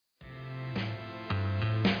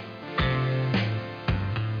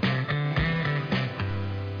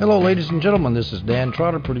Hello, ladies and gentlemen. This is Dan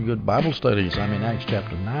Trotter, Pretty Good Bible Studies. I'm in Acts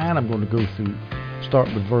chapter 9. I'm going to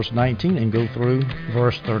start with verse 19 and go through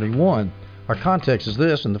verse 31. Our context is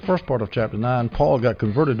this. In the first part of chapter 9, Paul got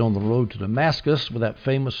converted on the road to Damascus with that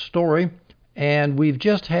famous story. And we've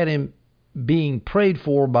just had him being prayed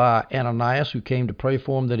for by Ananias, who came to pray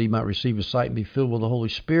for him that he might receive his sight and be filled with the Holy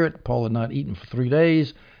Spirit. Paul had not eaten for 3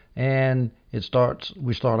 days. And we start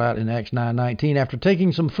out in Acts 9:19. After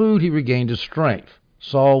taking some food, he regained his strength.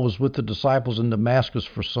 Saul was with the disciples in Damascus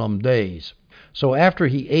for some days. So after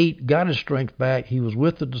he ate, got his strength back, he was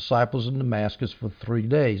with the disciples in Damascus for 3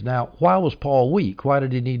 days. Now, why was Paul weak? Why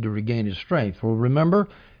did he need to regain his strength? Well, remember,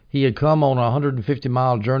 he had come on a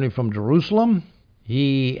 150-mile journey from Jerusalem.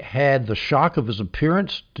 He had the shock of his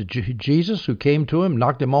appearance to Jesus, who came to him,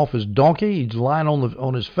 knocked him off his donkey. He's lying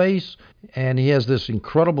on his face, and he has this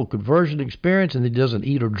incredible conversion experience, and he doesn't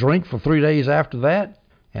eat or drink for 3 days after that.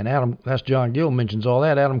 And that's John Gill mentions all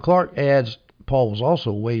that. Adam Clark adds, Paul was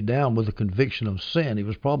also weighed down with the conviction of sin. He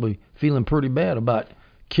was probably feeling pretty bad about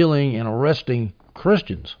killing and arresting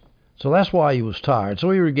Christians. So that's why he was tired.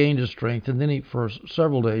 So he regained his strength, and then for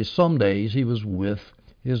several days, some days, he was with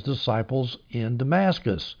his disciples in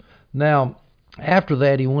Damascus. Now, after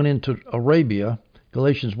that, he went into Arabia.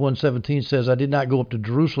 Galatians 1:17 says, I did not go up to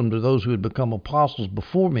Jerusalem to those who had become apostles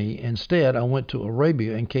before me. Instead, I went to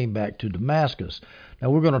Arabia and came back to Damascus. Now,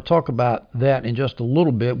 we're going to talk about that in just a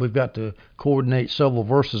little bit. We've got to coordinate several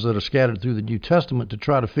verses that are scattered through the New Testament to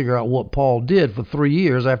try to figure out what Paul did for 3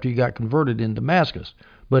 years after he got converted in Damascus.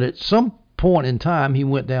 But at some point in time, he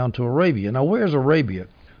went down to Arabia. Now, where's Arabia?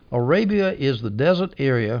 Arabia is the desert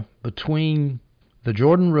area between the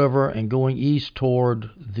Jordan River and going east toward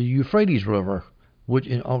the Euphrates River,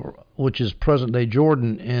 which is present-day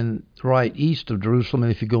Jordan and right east of Jerusalem.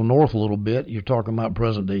 And if you go north a little bit, you're talking about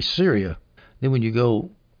present-day Syria. Then when you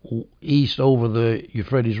go east over the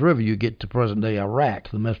Euphrates River, you get to present-day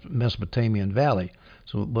Iraq, the Mesopotamian Valley.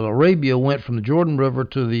 But Arabia went from the Jordan River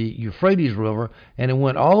to the Euphrates River, and it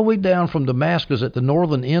went all the way down from Damascus at the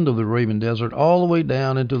northern end of the Arabian Desert, all the way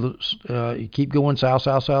down into you keep going south,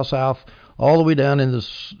 all the way down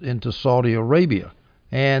into Saudi Arabia.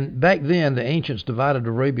 And back then, the ancients divided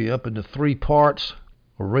Arabia up into 3 parts.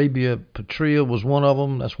 Arabia Petrea was one of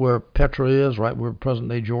them. That's where Petra is, right where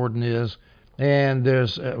present-day Jordan is. And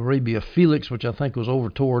there's Arabia Felix, which I think was over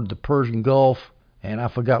toward the Persian Gulf. And I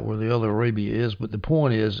forgot where the other Arabia is. But the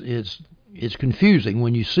point is, it's confusing.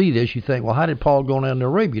 When you see this, you think, well, how did Paul go down to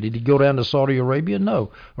Arabia? Did he go down to Saudi Arabia?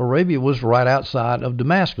 No. Arabia was right outside of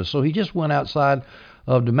Damascus. So he just went outside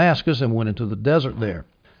of Damascus and went into the desert there.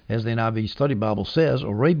 As the NIV Study Bible says,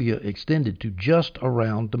 Arabia extended to just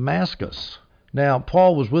around Damascus. Now,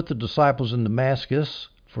 Paul was with the disciples in Damascus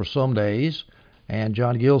for some days, and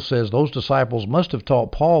John Gill says those disciples must have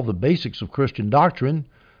taught Paul the basics of Christian doctrine,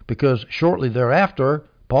 because shortly thereafter,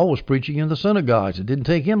 Paul was preaching in the synagogues. It didn't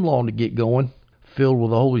take him long to get going, filled with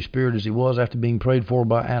the Holy Spirit as he was after being prayed for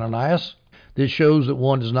by Ananias. This shows that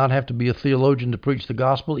one does not have to be a theologian to preach the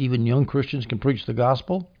gospel. Even young Christians can preach the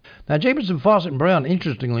gospel. Now, Jamieson, Fausset, and Brown,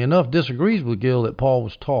 interestingly enough, disagrees with Gill that Paul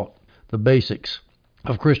was taught the basics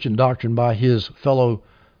of Christian doctrine by his fellow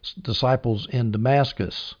disciples in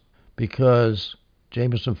Damascus, because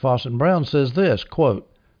Jamieson, Fausset, and Brown says this,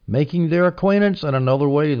 quote, making their acquaintance in another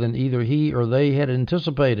way than either he or they had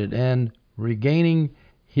anticipated, and regaining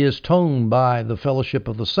his tone by the fellowship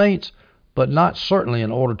of the saints, but not certainly in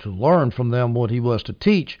order to learn from them what he was to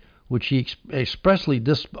teach, which he expressly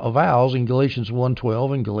disavows in Galatians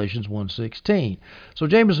 1:12 and Galatians 1:16. So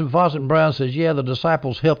Jamieson, Fausset, and Brown says, yeah, the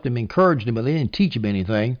disciples helped him, encouraged him, but they didn't teach him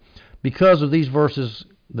anything because of these verses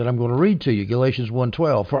that I'm going to read to you, Galatians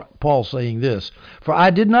 1:12, for Paul saying this, for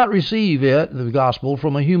I did not receive it, the gospel,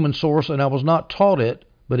 from a human source, and I was not taught it,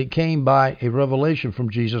 but it came by a revelation from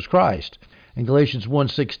Jesus Christ. In Galatians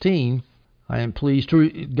 1:16,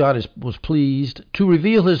 God was pleased to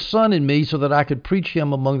reveal his Son in me so that I could preach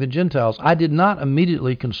him among the Gentiles. I did not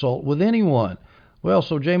immediately consult with anyone. Well,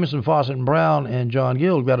 so Jamieson, Fausset, and Brown and John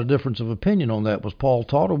Gill got a difference of opinion on that. Was Paul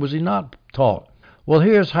taught or was he not taught? Well,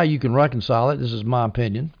 here's how you can reconcile it. This is my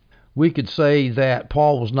opinion. We could say that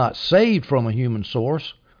Paul was not saved from a human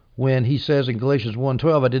source. When he says in Galatians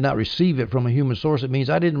 1:12, I did not receive it from a human source, it means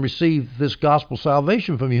I didn't receive this gospel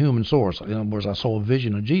salvation from a human source. In other words, I saw a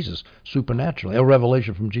vision of Jesus supernaturally, a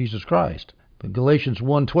revelation from Jesus Christ. But Galatians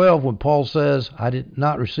 1:12, when Paul says, I did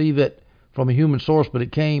not receive it from a human source, but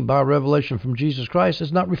it came by revelation from Jesus Christ,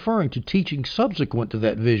 is not referring to teaching subsequent to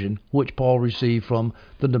that vision, which Paul received from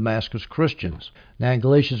the Damascus Christians. Now in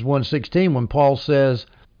Galatians 1:16, when Paul says,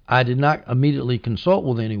 I did not immediately consult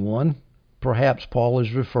with anyone, perhaps Paul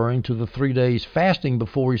is referring to the 3 days fasting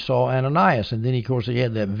before he saw Ananias. And then, of course, he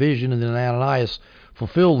had that vision, and then Ananias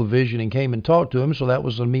fulfilled the vision and came and talked to him. So that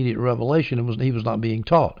was an immediate revelation. He was not being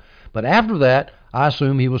taught. But after that, I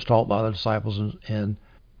assume he was taught by the disciples in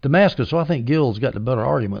Damascus. So I think Gill's got the better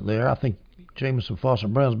argument there. I think Jameson, Foster,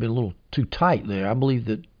 and Brown's been a little too tight there. I believe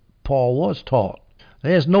that Paul was taught.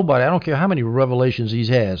 There's nobody, I don't care how many revelations he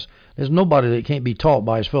has, there's nobody that can't be taught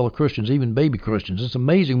by his fellow Christians, even baby Christians. It's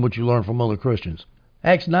amazing what you learn from other Christians.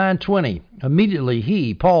 Acts 9:20. Immediately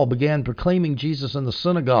he, Paul, began proclaiming Jesus in the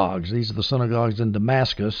synagogues. These are the synagogues in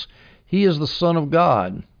Damascus. He is the Son of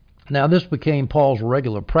God. Now this became Paul's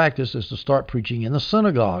regular practice, is to start preaching in the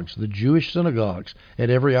synagogues, the Jewish synagogues, at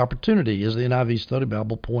every opportunity, as the NIV Study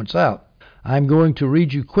Bible points out. I'm going to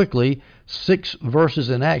read you quickly 6 verses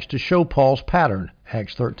in Acts to show Paul's pattern.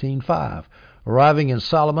 Acts 13:5. Arriving in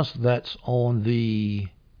Salamis, that's on the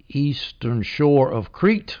eastern shore of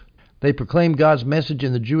Crete, they proclaimed God's message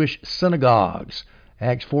in the Jewish synagogues.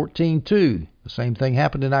 Acts 14:2. The same thing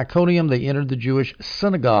happened in Iconium. They entered the Jewish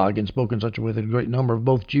synagogue and spoke in such a way that a great number of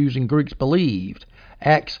both Jews and Greeks believed.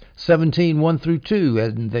 Acts 17:1-2.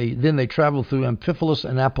 And then they traveled through Amphipolis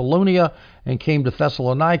and Apollonia and came to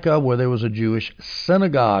Thessalonica, where there was a Jewish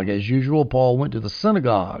synagogue. As usual, Paul went to the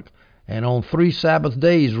synagogue and on 3 Sabbath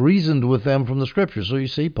days reasoned with them from the Scriptures. So you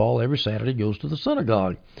see, Paul every Saturday goes to the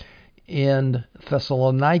synagogue in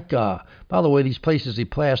Thessalonica. By the way, these places he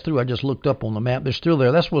passed through, I just looked up on the map. They're still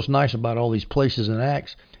there. That's what's nice about all these places in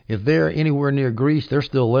Acts. If they're anywhere near Greece, they're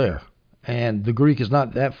still there. And the Greek is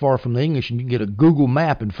not that far from the English, and you can get a Google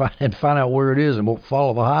map and find out where it is and won't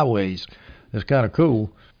follow the highways. It's kind of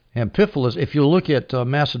cool. Amphipolis, if you look at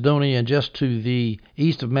Macedonia, and just to the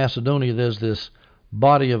east of Macedonia, there's this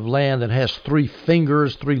body of land that has 3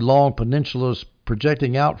 fingers, 3 long peninsulas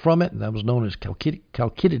projecting out from it. That was known as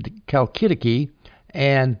Chalkidiki.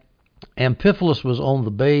 And Amphipolis was on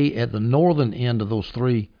the bay at the northern end of those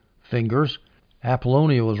 3 fingers.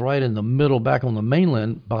 Apollonia was right in the middle, back on the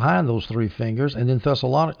mainland, behind those 3 fingers. And then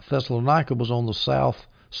Thessalonica was on the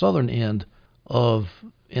southern end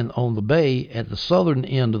on the bay at the southern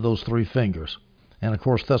end of those 3 fingers. And, of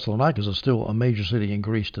course, Thessalonica is still a major city in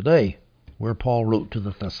Greece today, where Paul wrote to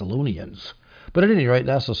the Thessalonians. But at any rate,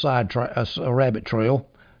 that's a rabbit trail.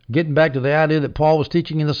 Getting back to the idea that Paul was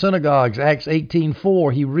teaching in the synagogues, Acts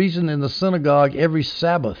 18:4, he reasoned in the synagogue every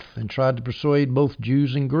Sabbath and tried to persuade both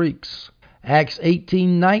Jews and Greeks. Acts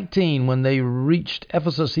 18:19, when they reached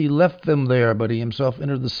Ephesus, he left them there, but he himself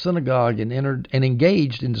entered the synagogue and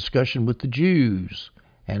engaged in discussion with the Jews.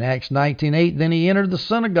 And Acts 19:8, then he entered the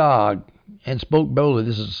synagogue and spoke boldly.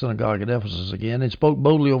 This is the synagogue at Ephesus again, and spoke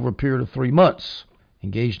boldly over a period of 3 months,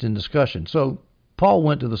 engaged in discussion. So Paul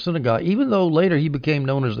went to the synagogue, even though later he became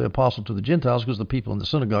known as the apostle to the Gentiles, because the people in the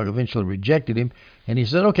synagogue eventually rejected him. And he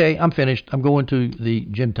said, okay, I'm finished. I'm going to the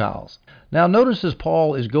Gentiles. Now notice as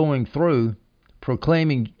Paul is going through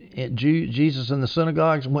proclaiming Jesus in the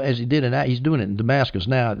synagogues, as he did he's doing it in Damascus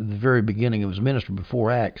now at the very beginning of his ministry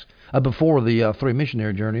before the 3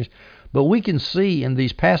 missionary journeys. But we can see in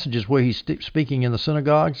these passages where he's speaking in the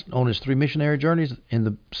synagogues on his 3 missionary journeys, in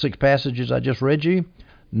the 6 passages I just read you,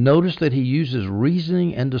 notice that he uses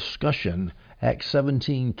reasoning and discussion, Acts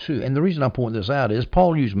 17:2. And the reason I point this out is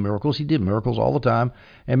Paul used miracles. He did miracles all the time,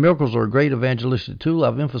 and miracles are a great evangelistic tool.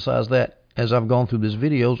 I've emphasized that as I've gone through these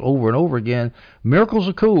videos over and over again. Miracles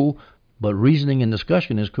are cool, but reasoning and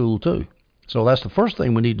discussion is cool too. So that's the first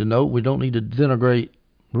thing we need to know. We don't need to denigrate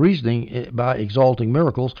reasoning by exalting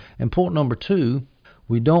miracles. And point number 2,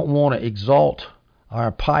 we don't want to exalt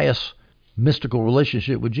our pious mystical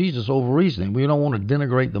relationship with Jesus over reasoning. We don't want to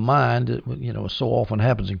denigrate the mind, as so often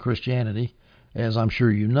happens in Christianity, as I'm sure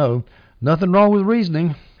you know. Nothing wrong with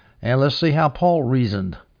reasoning. And let's see how Paul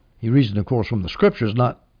reasoned. He reasoned, of course, from the Scriptures,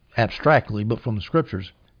 not abstractly, but from the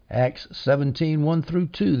Scriptures. Acts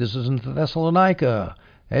 17:1-2. This is in Thessalonica.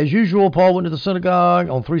 As usual, Paul went to the synagogue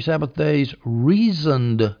on 3 Sabbath days,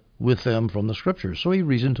 reasoned with them from the Scriptures. So he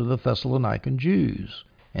reasoned to the Thessalonican Jews.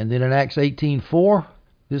 And then in Acts 18:4,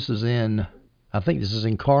 I think this is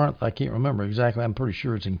in Corinth. I can't remember exactly. I'm pretty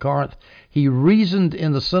sure it's in Corinth. He reasoned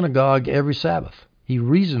in the synagogue every Sabbath. He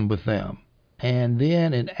reasoned with them. And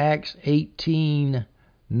then in Acts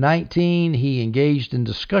 18:19, he engaged in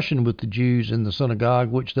discussion with the Jews in the synagogue,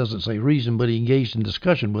 which doesn't say reason, but he engaged in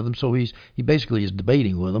discussion with them. So he basically is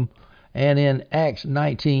debating with them. And in Acts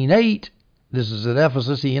 19:8, this is at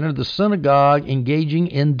Ephesus, he entered the synagogue engaging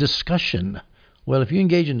in discussion. Well, if you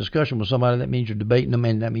engage in discussion with somebody, that means you're debating them,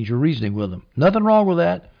 and that means you're reasoning with them. Nothing wrong with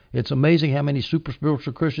that. It's amazing how many super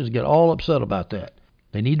spiritual Christians get all upset about that.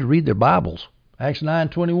 They need to read their Bibles. Acts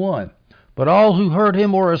 9:21. But all who heard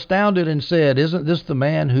him were astounded and said, "Isn't this the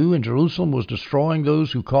man who in Jerusalem was destroying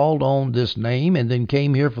those who called on this name and then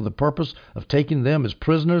came here for the purpose of taking them as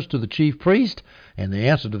prisoners to the chief priest?" And the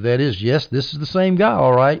answer to that is, yes, this is the same guy,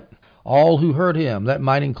 all right. All who heard him. That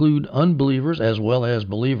might include unbelievers as well as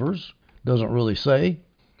believers. Doesn't really say.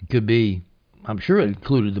 It could be, I'm sure it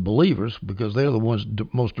included the believers because they're the ones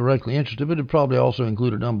most directly interested, but it probably also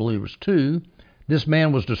included unbelievers too. This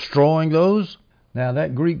man was destroying those. Now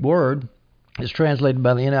that Greek word is translated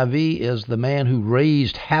by the NIV as the man who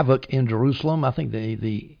raised havoc in Jerusalem. I think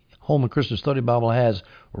the Holman Christian Study Bible has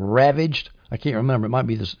ravaged. I can't remember. It might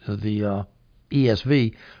be the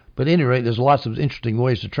ESV. But at any rate, there's lots of interesting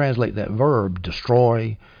ways to translate that verb: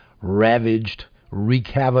 destroy, ravaged, wreak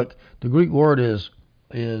havoc. The Greek word is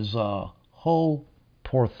ho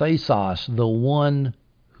porthesis, the one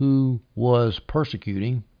who was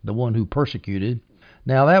persecuting, the one who persecuted.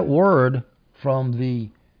 Now that word from the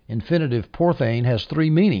infinitive porthein has three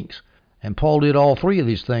meanings, and Paul did all three of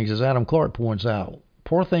these things, as Adam Clark points out.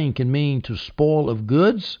 Porthein can mean to spoil of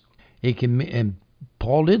goods. It can, and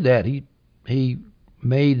Paul did that. He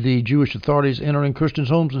made the Jewish authorities enter in Christians'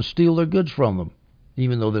 homes and steal their goods from them.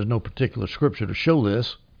 Even though there's no particular scripture to show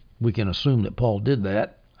this, we can assume that Paul did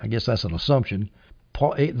that. I guess that's an assumption.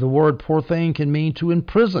 The word porthein can mean to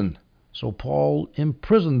imprison. So Paul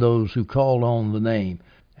imprisoned those who called on the name.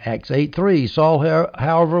 Acts 8:3, Saul,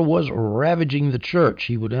 however, was ravaging the church.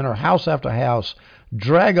 He would enter house after house,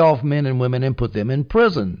 drag off men and women, and put them in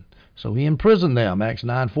prison. So he imprisoned them. Acts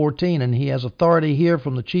 9:14, and he has authority here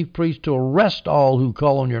from the chief priest to arrest all who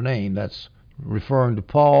call on your name. That's referring to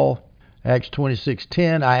Paul. Acts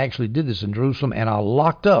 26:10, I actually did this in Jerusalem, and I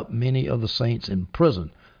locked up many of the saints in prison.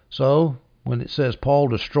 So when it says Paul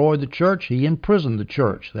destroyed the church, he imprisoned the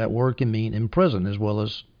church. That word can mean imprison as well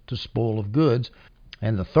as to spoil of goods.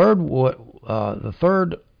 And the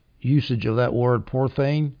third usage of that word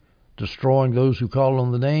porthein, destroying those who call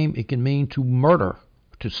on the name, it can mean to murder,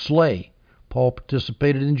 to slay. Paul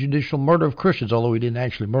participated in judicial murder of Christians, although he didn't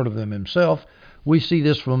actually murder them himself. We see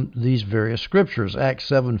this from these various scriptures. Acts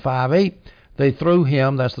 7:5-8, they threw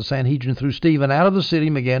him, that's the Sanhedrin, threw Stephen out of the city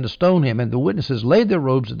and began to stone him. And the witnesses laid their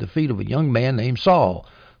robes at the feet of a young man named Saul.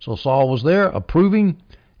 So Saul was there approving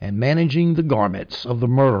and managing the garments of the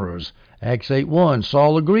murderers. Acts 8:1,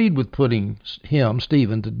 Saul agreed with putting him,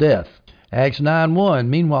 Stephen, to death. Acts 9:1,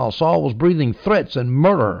 meanwhile Saul was breathing threats and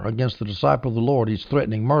murder against the disciple of the Lord. He's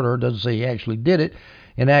threatening murder. Doesn't say he actually did it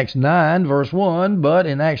in Acts 9, verse 1, but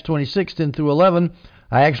in Acts 26:10-11,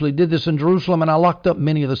 I actually did this in Jerusalem, and I locked up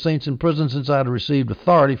many of the saints in prison since I had received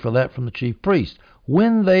authority for that from the chief priest.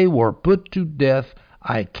 When they were put to death,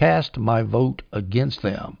 I cast my vote against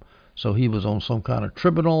them. So he was on some kind of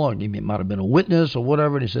tribunal, or he might have been a witness or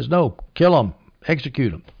whatever, and he says, no, kill them,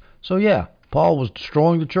 execute them. So yeah, Paul was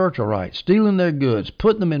destroying the church, all right, stealing their goods,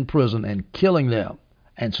 putting them in prison, and killing them.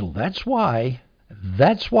 And so that's why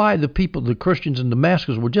the Christians in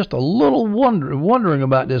Damascus were just a little wondering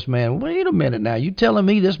about this man. Wait a minute now, you telling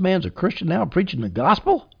me this man's a Christian now preaching the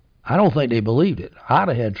gospel? I don't think they believed it. I'd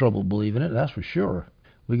have had trouble believing it, that's for sure.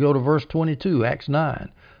 We go to verse 22, Acts 9.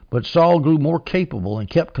 But Saul grew more capable and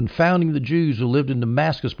kept confounding the Jews who lived in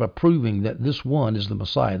Damascus by proving that this one is the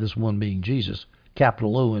Messiah, this one being Jesus.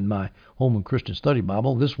 Capital O in my Holman Christian Study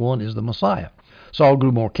Bible, this one is the Messiah. Saul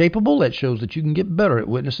grew more capable. That shows that you can get better at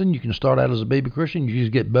witnessing. You can start out as a baby Christian. You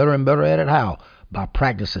just get better and better at it. How? By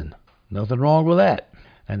practicing. Nothing wrong with that.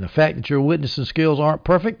 And the fact that your witnessing skills aren't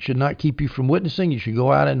perfect should not keep you from witnessing. You should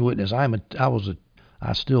go out and witness.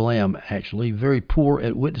 I still am, actually, very poor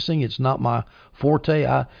at witnessing. It's not my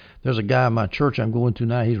forte. There's a guy in my church I'm going to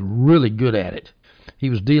now. He's really good at it. He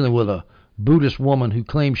was dealing with a Buddhist woman who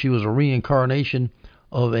claimed she was a reincarnation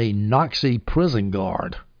of a Nazi prison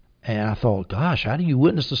guard. And I thought, gosh, how do you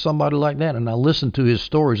witness to somebody like that? And I listened to his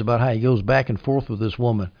stories about how he goes back and forth with this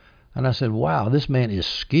woman. And I said, wow, this man is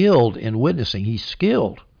skilled in witnessing. He's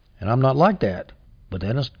skilled. And I'm not like that. But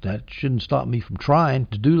that shouldn't stop me from trying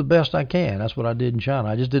to do the best I can. That's what I did in China.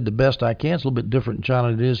 I just did the best I can. It's a little bit different in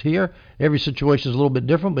China than it is here. Every situation is a little bit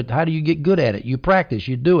different, but how do you get good at it? You practice,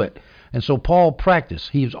 you do it. And so Paul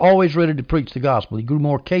practiced. He was always ready to preach the gospel. He grew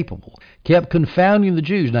more capable. Kept confounding the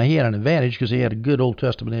Jews. Now, he had an advantage because he had a good Old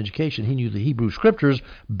Testament education. He knew the Hebrew Scriptures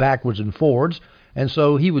backwards and forwards. And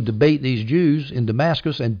so he would debate these Jews in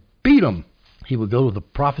Damascus and beat them. He would go to the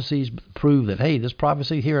prophecies, prove that, hey, this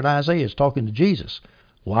prophecy here in Isaiah is talking to Jesus.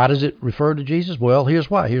 Why does it refer to Jesus? Well,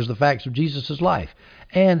 here's why. Here's the facts of Jesus' life.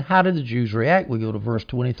 And how did the Jews react? We go to verse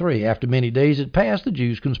 23. After many days had passed, the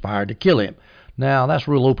Jews conspired to kill him. Now, that's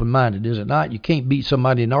real open-minded, is it not? You can't beat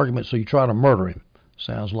somebody in an argument, so you try to murder him.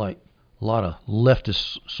 Sounds like a lot of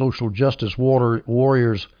leftist social justice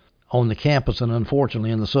warriors on the campus and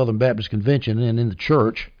unfortunately in the Southern Baptist Convention and in the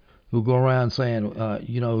church who go around saying,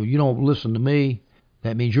 you don't listen to me.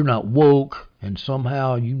 That means you're not woke, and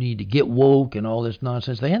somehow you need to get woke and all this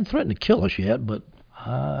nonsense. They hadn't threatened to kill us yet, but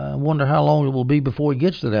I wonder how long it will be before it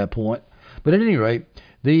gets to that point. But at any rate,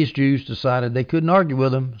 these Jews decided they couldn't argue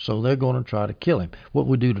with him, so they're going to try to kill him. What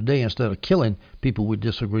we do today, instead of killing people we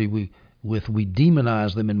disagree with, we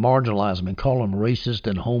demonize them and marginalize them and call them racist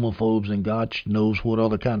and homophobes and God knows what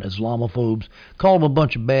other kind of Islamophobes. Call them a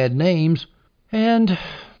bunch of bad names, and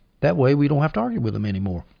that way we don't have to argue with them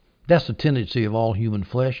anymore. That's the tendency of all human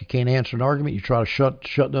flesh. You can't answer an argument, you try to shut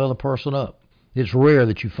the other person up. It's rare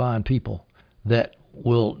that you find people that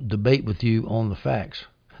will debate with you on the facts.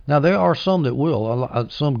 Now, there are some that will.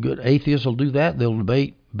 Some good atheists will do that. They'll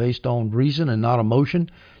debate based on reason and not emotion.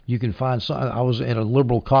 You can find some. I was at a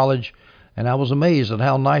liberal college, and I was amazed at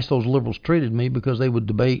how nice those liberals treated me because they would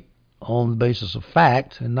debate on the basis of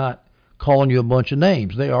fact and not calling you a bunch of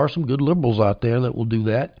names. There are some good liberals out there that will do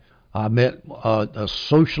that. I met a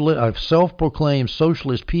self-proclaimed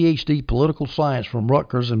socialist PhD political science from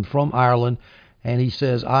Rutgers and from Ireland, and he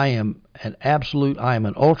says, I am an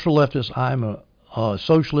ultra-leftist, I am a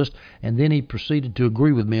socialist, and then he proceeded to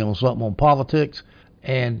agree with me on something on politics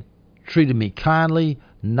and treated me kindly,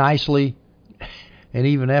 nicely, and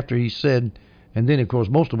even after he said, and then of course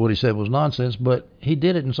most of what he said was nonsense, but he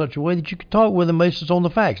did it in such a way that you could talk with him based on the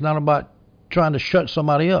facts, not about trying to shut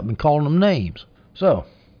somebody up and calling them names. So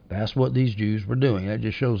that's what these Jews were doing. That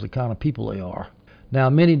just shows the kind of people they are. Now,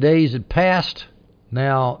 many days had passed.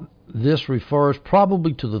 Now, this refers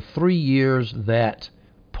probably to the 3 years that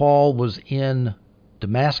Paul was in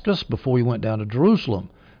Damascus before he went down to Jerusalem.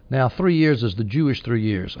 Now, 3 years is the Jewish 3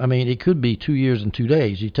 years. I mean, it could be 2 years and 2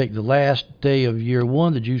 days. You take the last day of year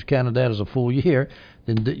 1, the Jews counted that as a full year.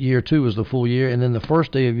 Then year 2 is the full year. And then the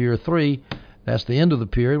first day of year 3, that's the end of the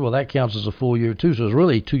period. Well, that counts as a full year too. So it's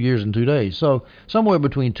really 2 years and 2 days. So somewhere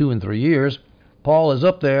between 2 and 3 years, Paul is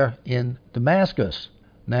up there in Damascus.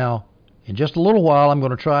 Now, in just a little while, I'm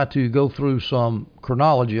going to try to go through some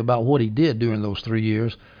chronology about what he did during those 3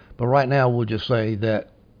 years. But right now, we'll just say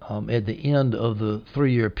that at the end of the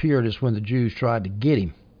 3-year period is when the Jews tried to get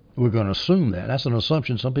him. We're going to assume that. That's an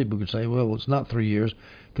assumption. Some people could say, well, it's not 3 years.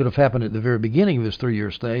 It could have happened at the very beginning of his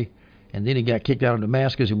 3-year stay. And then he got kicked out of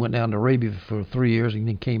Damascus. He went down to Arabia for 3 years and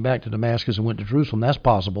then came back to Damascus and went to Jerusalem. That's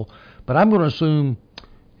possible. But I'm going to assume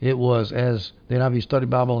it was, as the NIV Study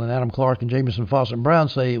Bible and Adam Clark and Jamieson, Fausset and Brown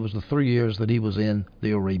say, it was the 3 years that he was in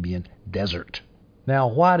the Arabian desert. Now,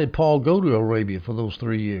 why did Paul go to Arabia for those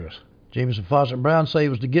 3 years? Jamieson, Fausset and Brown say it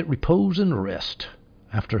was to get repose and rest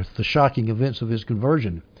after the shocking events of his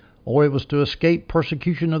conversion. Or it was to escape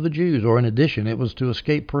persecution of the Jews. Or in addition, it was to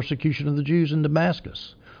escape persecution of the Jews in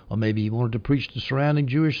Damascus. Or maybe he wanted to preach to surrounding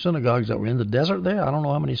Jewish synagogues that were in the desert there. I don't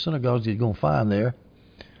know how many synagogues he's going to find there.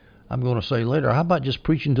 I'm going to say later, how about just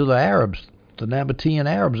preaching to the Arabs, the Nabatean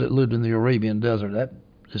Arabs that lived in the Arabian desert? That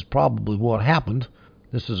is probably what happened.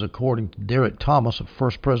 This is according to Derek Thomas of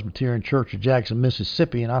First Presbyterian Church of Jackson,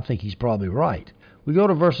 Mississippi, and I think he's probably right. We go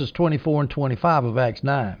to verses 24 and 25 of Acts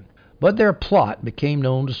 9. But their plot became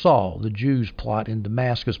known to Saul. The Jews' plot in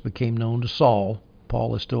Damascus became known to Saul.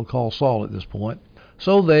 Paul is still called Saul at this point.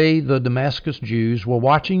 So they, the Damascus Jews, were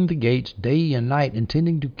watching the gates day and night,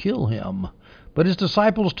 intending to kill him. But his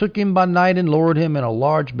disciples took him by night and lowered him in a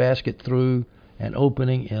large basket through an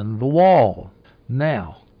opening in the wall.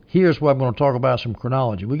 Now, here's what I'm going to talk about, some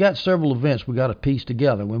chronology. We got several events we got to piece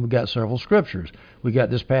together when we got several scriptures. We got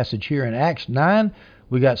this passage here in Acts 9.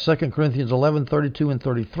 We got 2 Corinthians 11, 32 and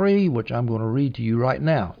 33, which I'm going to read to you right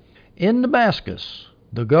now. In Damascus,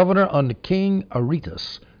 the governor under King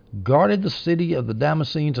Aretas guarded the city of the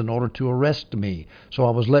Damascenes in order to arrest me. So I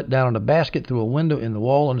was let down in a basket through a window in the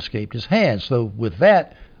wall and escaped his hand. So with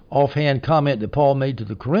that offhand comment that Paul made to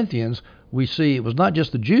the Corinthians, we see it was not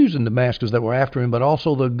just the Jews in Damascus that were after him, but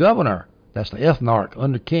also the governor, that's the ethnarch,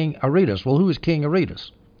 under King Aretas. Well, who is King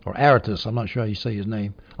Aretas? Or Aretas, I'm not sure how you say his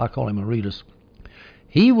name. I call him Aretas.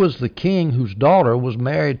 He was the king whose daughter was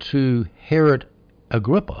married to Herod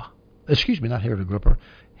Agrippa. Excuse me, not Herod Agrippa.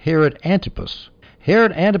 Herod Antipas.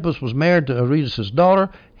 Herod Antipas was married to Aretas' daughter.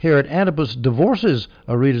 Herod Antipas divorces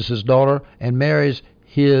Aretas' daughter and marries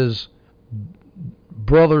his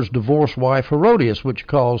brother's divorced wife Herodias, which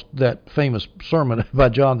caused that famous sermon by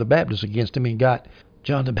John the Baptist against him and got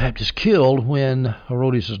John the Baptist killed when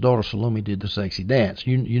Herodias' daughter Salome did the sexy dance.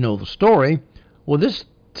 You know the story. Well, this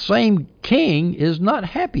same king is not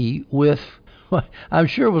happy with, I'm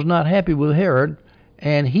sure was not happy with Herod,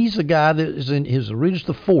 and he's the guy that is in his Aretas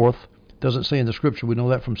IV. Doesn't say in the scripture, we know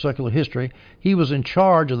that from secular history. He was in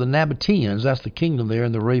charge of the Nabateans, that's the kingdom there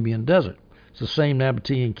in the Arabian desert. It's the same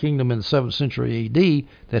Nabatean kingdom in the 7th century A.D.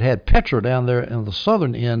 that had Petra down there in the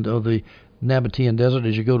southern end of the Nabatean desert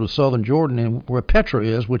as you go to southern Jordan, and where Petra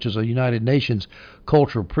is, which is a United Nations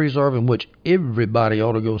cultural preserve, in which everybody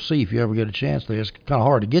ought to go see if you ever get a chance there. It's kind of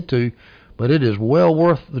hard to get to, but it is well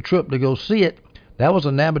worth the trip to go see it. That was a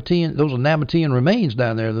Nabatean, those are Nabatean remains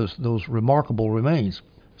down there, those remarkable remains.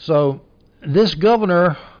 So this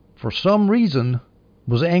governor, for some reason,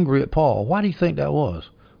 was angry at Paul. Why do you think that was?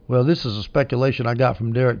 Well, this is a speculation I got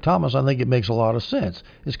from Derek Thomas. I think it makes a lot of sense.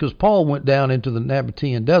 It's because Paul went down into the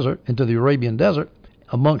Nabatean desert, into the Arabian desert,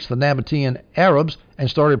 amongst the Nabatean Arabs, and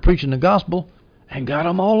started preaching the gospel, and got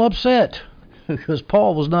them all upset. Because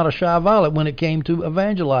Paul was not a shy violet when it came to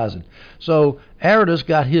evangelizing. So Aretas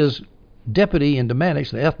got his deputy in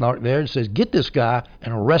Damascus, the ethnarch there, and says, get this guy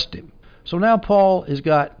and arrest him. So now Paul has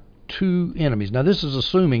got two enemies. Now this is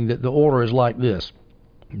assuming that the order is like this.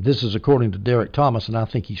 This is according to Derek Thomas, and I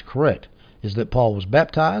think he's correct, is that Paul was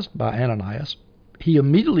baptized by Ananias. He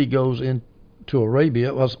immediately goes into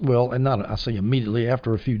Arabia. Well, and not I say immediately,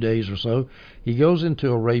 after a few days or so. He goes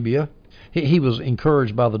into Arabia. He was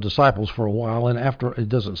encouraged by the disciples for a while, and after, it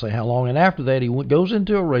doesn't say how long, and after that he goes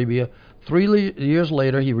into Arabia. 3 years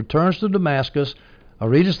later, he returns to Damascus.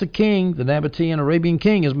 Aretas the king, the Nabatean Arabian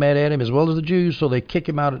king, is mad at him, as well as the Jews, so they kick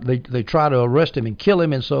him out. They try to arrest him and kill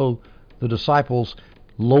him, and so the disciples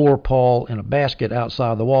lower Paul in a basket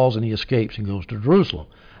outside the walls, and he escapes and goes to Jerusalem.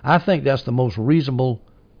 I think that's the most reasonable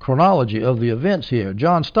chronology of the events here.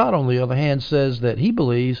 John Stott, on the other hand, says that he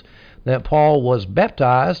believes that Paul was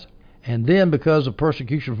baptized, and then because of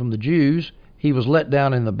persecution from the Jews, he was let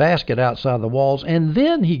down in the basket outside the walls, and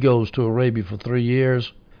then he goes to Arabia for 3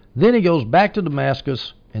 years. Then he goes back to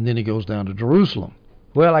Damascus, and then he goes down to Jerusalem.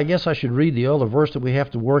 Well, I guess I should read the other verse that we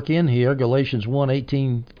have to work in here, Galatians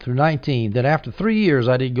 1:18 through 19. That after 3 years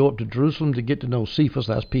I did go up to Jerusalem to get to know Cephas,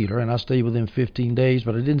 that's Peter, and I stayed with him 15 days,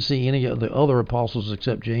 but I didn't see any of the other apostles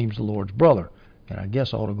except James, the Lord's brother. And I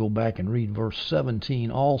guess I ought to go back and read verse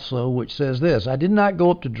 17 also, which says this, I did not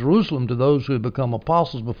go up to Jerusalem to those who had become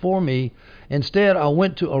apostles before me. Instead, I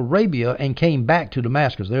went to Arabia and came back to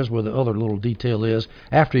Damascus. There's where the other little detail is.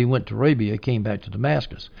 After he went to Arabia, he came back to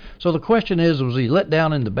Damascus. So the question is, was he let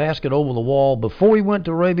down in the basket over the wall before he went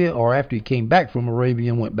to Arabia, or after he came back from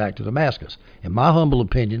Arabia and went back to Damascus? In my humble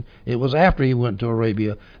opinion, it was after he went to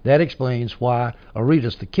Arabia. That explains why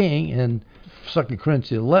Aretas the king in 2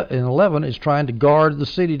 Corinthians 11 is trying to guard the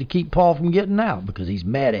city to keep Paul from getting out, because he's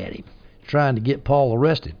mad at him, trying to get Paul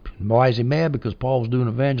arrested. Why is he mad? Because Paul was doing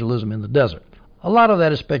evangelism in the desert. A lot of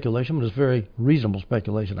that is speculation, but it's very reasonable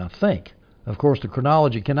speculation, I think. Of course, the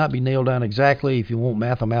chronology cannot be nailed down exactly. If you want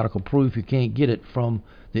mathematical proof, you can't get it from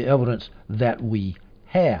the evidence that we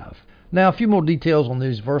have. Now, a few more details on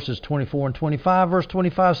these verses 24 and 25. Verse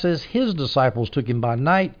 25 says, his disciples took him by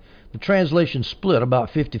night. The translation split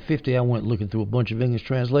about 50-50. I went looking through a bunch of English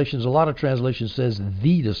translations. A lot of translations says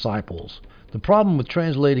the disciples. The problem with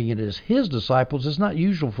translating it as his disciples is not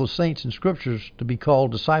usual for saints in scriptures to be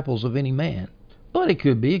called disciples of any man. But it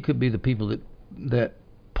could be. It could be the people that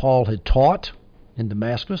Paul had taught in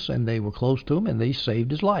Damascus, and they were close to him, and they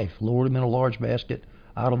saved his life, lowered him in a large basket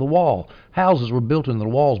out of the wall. Houses were built into the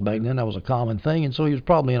walls back then. That was a common thing, and so he was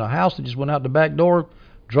probably in a house that just went out the back door,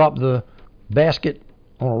 dropped the basket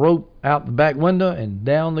on a rope out the back window, and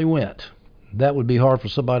down they went. That would be hard for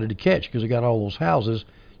somebody to catch, because he got all those houses.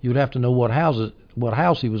 You would have to know what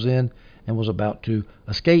house he was in and was about to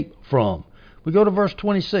escape from. We go to verse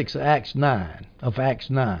 26 of Acts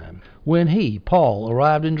 9. When he, Paul,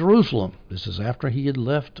 arrived in Jerusalem, this is after he had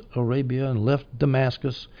left Arabia and left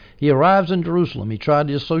Damascus, he arrives in Jerusalem. He tried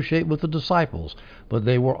to associate with the disciples, but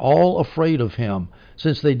they were all afraid of him,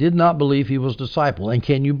 since they did not believe he was a disciple. And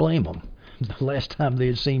can you blame them? The last time they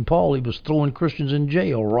had seen Paul, he was throwing Christians in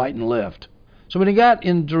jail right and left. So when he got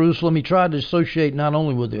in Jerusalem, he tried to associate not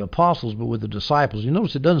only with the apostles, but with the disciples. You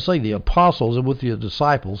notice it doesn't say the apostles and with the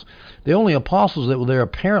disciples. The only apostles that were there,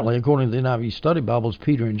 apparently, according to the NIV Study Bible, is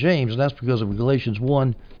Peter and James, and that's because of Galatians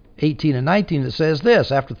 1:18 and 19 that says this,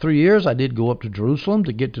 after 3 years I did go up to Jerusalem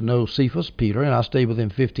to get to know Cephas, Peter, and I stayed with him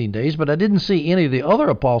 15 days, but I didn't see any of the other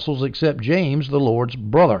apostles except James, the Lord's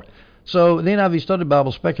brother. So the NIV Study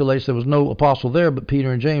Bible speculates there was no apostle there, but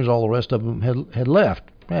Peter and James, all the rest of them had left.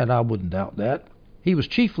 And I wouldn't doubt that. He was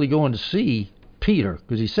chiefly going to see Peter,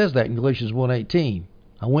 because he says that in Galatians 1:18.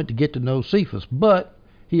 I went to get to know Cephas, but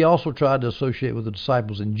he also tried to associate with the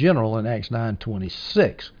disciples in general in Acts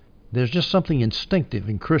 9:26. There's just something instinctive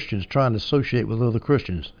in Christians trying to associate with other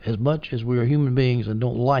Christians. As much as we are human beings and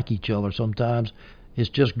don't like each other sometimes, it's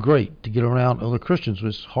just great to get around other Christians.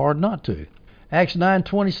 It's hard not to. Acts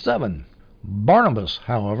 9:27. Barnabas,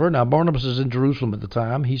 however, now Barnabas is in Jerusalem at the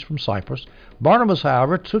time. He's from Cyprus. Barnabas,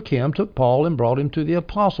 however, took Paul and brought him to the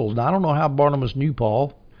apostles. Now, I don't know how Barnabas knew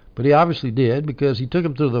Paul, but he obviously did, because he took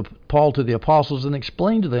Paul to the apostles and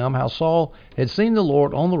explained to them how Saul had seen the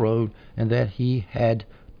Lord on the road and that he had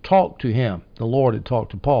talked to him. The Lord had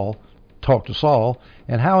talked to Saul,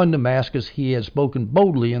 and how in Damascus he had spoken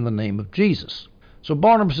boldly in the name of Jesus. So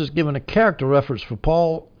Barnabas is giving a character reference for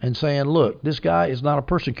Paul and saying, look, this guy is not a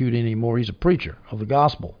persecutor anymore. He's a preacher of the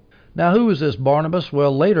gospel. Now, who is this Barnabas?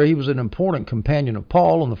 Well, later he was an important companion of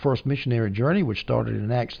Paul on the first missionary journey, which started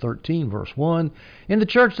in Acts 13, verse 1. In the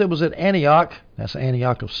church that was at Antioch, that's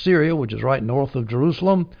Antioch of Syria, which is right north of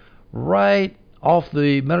Jerusalem, right off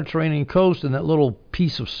the Mediterranean coast in that little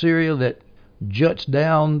piece of Syria that juts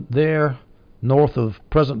down there north of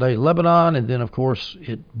present-day Lebanon, and then, of course,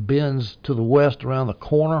 it bends to the west around the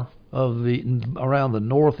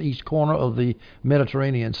northeast corner of the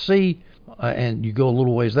Mediterranean Sea, and you go a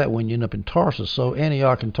little ways that way and you end up in Tarsus. So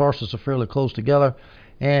Antioch and Tarsus are fairly close together.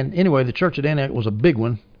 And anyway, the church at Antioch was a big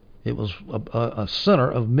one. It was a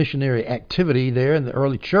center of missionary activity there in the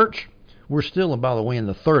early church. We're still, by the way, in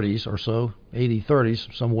the 30s or so, 80s,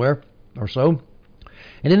 30s, somewhere or so.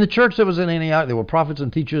 And in the church that was in Antioch, there were prophets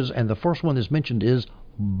and teachers, and the first one that's mentioned is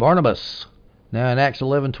Barnabas. Now in Acts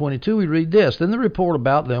 11:22, we read this. Then the report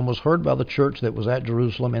about them was heard by the church that was at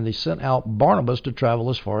Jerusalem, and they sent out Barnabas to travel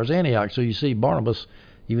as far as Antioch. So you see, Barnabas,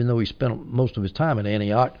 even though he spent most of his time in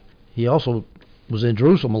Antioch, he also was in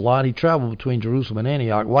Jerusalem a lot. He traveled between Jerusalem and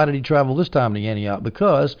Antioch. Why did he travel this time to Antioch?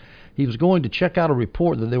 Because he was going to check out a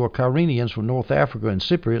report that there were Cyrenians from North Africa and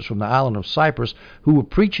Cypriots from the island of Cyprus who were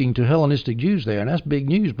preaching to Hellenistic Jews there. And that's big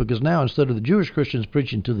news, because now instead of the Jewish Christians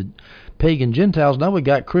preaching to the pagan Gentiles, now we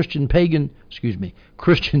got Christian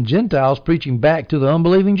Gentiles preaching back to the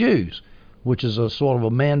unbelieving Jews, which is a sort of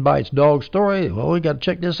a man bites dog story. Well, we got to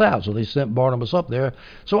check this out. So they sent Barnabas up there.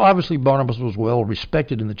 So obviously Barnabas was well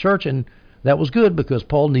respected in the church, and that was good because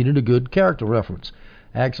Paul needed a good character reference.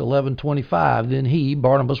 Acts 11:25, then he,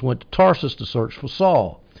 Barnabas, went to Tarsus to search for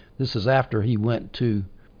Saul. This is after he went to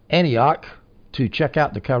Antioch to check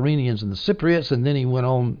out the Cyrenians and the Cypriots, and then he went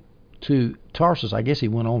on to Tarsus. I guess he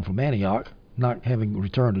went on from Antioch, not having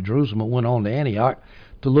returned to Jerusalem, but went on to Antioch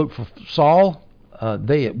to look for Saul.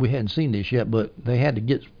 We hadn't seen this yet, but they had to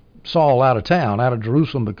get Saul out of town, out of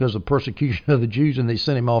Jerusalem, because of persecution of the Jews, and they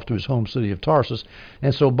sent him off to his home city of Tarsus.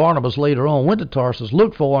 And so Barnabas later on went to Tarsus,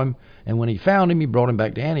 looked for him, and when he found him, he brought him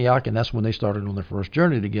back to Antioch, and that's when they started on their first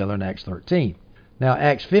journey together in Acts 13. Now,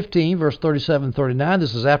 Acts 15, verse 37-39,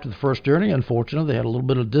 this is after the first journey. Unfortunately, they had a little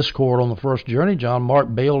bit of discord on the first journey. John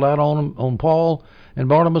Mark bailed out on Paul and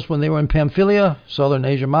Barnabas when they were in Pamphylia, southern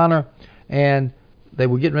Asia Minor, and they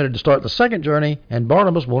were getting ready to start the second journey, and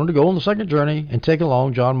Barnabas wanted to go on the second journey and take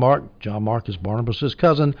along John Mark. John Mark is Barnabas'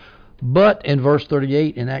 cousin. But in verse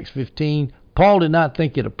 38 in Acts 15, Paul did not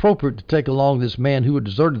think it appropriate to take along this man who had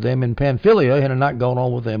deserted them in Pamphylia and had not gone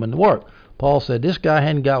on with them in the work. Paul said, this guy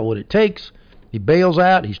hadn't got what it takes. He bails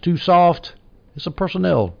out. He's too soft. It's a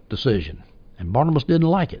personnel decision. And Barnabas didn't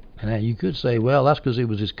like it. And you could say, well, that's because he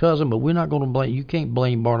was his cousin, but we're not going to blame. You can't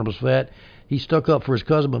blame Barnabas for that. He stuck up for his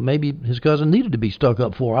cousin, but maybe his cousin needed to be stuck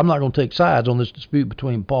up for. I'm not going to take sides on this dispute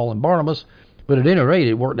between Paul and Barnabas, but at any rate,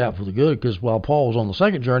 it worked out for the good, because while Paul was on the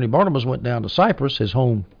second journey, Barnabas went down to Cyprus, his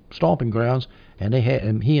home stomping grounds, and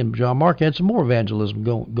he and John Mark had some more evangelism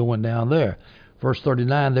going down there. Verse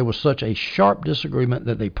 39, there was such a sharp disagreement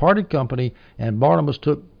that they parted company, and Barnabas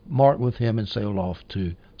took Mark with him and sailed off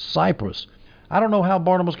to Cyprus. I don't know how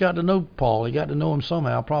Barnabas got to know Paul. He got to know him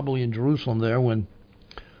somehow, probably in Jerusalem there, when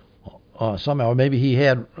somehow, maybe he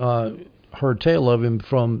had heard tale of him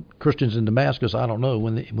from Christians in Damascus. I don't know,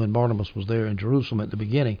 when Barnabas was there in Jerusalem at the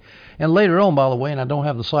beginning. And later on, by the way, and I don't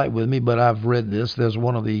have the site with me, but I've read this, there's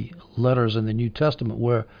one of the letters in the New Testament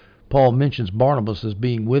where Paul mentions Barnabas as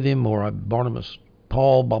being with him, or Barnabas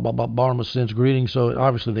sends greetings. So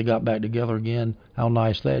obviously they got back together again. How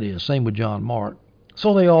nice that is. Same with John Mark.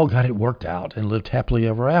 So they all got it worked out and lived happily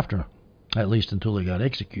ever after, at least until they got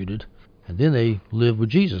executed. And then they lived with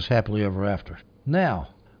Jesus happily ever after. Now,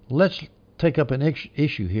 let's take up an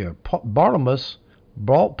issue here. Barnabas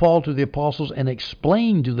brought Paul to the apostles and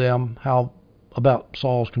explained to them about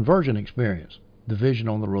Saul's conversion experience, the vision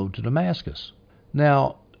on the road to Damascus.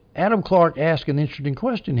 Now, Adam Clark asked an interesting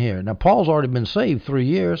question here. Now, Paul's already been saved 3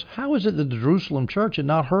 years. How is it that the Jerusalem church had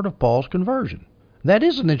not heard of Paul's conversion? That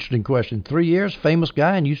is an interesting question. 3 years, famous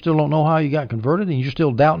guy, and you still don't know how he got converted, and you're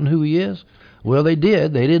still doubting who he is? Well, they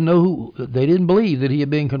did. They didn't believe that he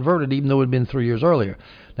had been converted, even though it had been 3 years earlier.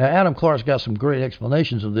 Now, Adam Clark's got some great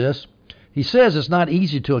explanations of this. He says it's not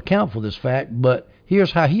easy to account for this fact, but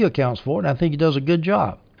here's how he accounts for it, and I think he does a good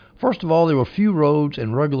job. First of all, there were few roads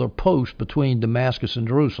and regular posts between Damascus and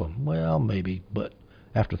Jerusalem. Well, maybe, but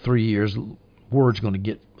after 3 years, word's going to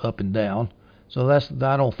get up and down. So I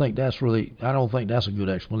don't think that's a good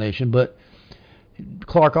explanation. But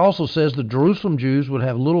Clark also says the Jerusalem Jews would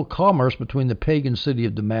have little commerce between the pagan city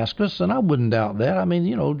of Damascus, and I wouldn't doubt that. I mean,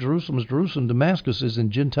 Jerusalem is Jerusalem. Damascus is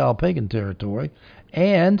in Gentile pagan territory.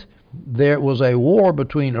 And there was a war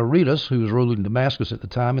between Aretas, who was ruling Damascus at the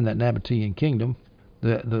time in that Nabatean kingdom.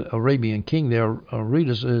 The Arabian king there,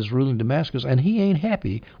 Aretas, is ruling Damascus, and he ain't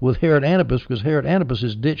happy with Herod Antipas because Herod Antipas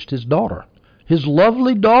has ditched his daughter. His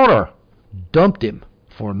lovely daughter dumped him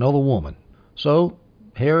for another woman. So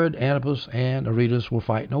Herod Antipas and Aretas were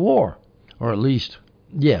fighting a war. Or at least,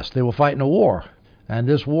 yes, they were fighting a war. And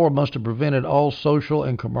this war must have prevented all social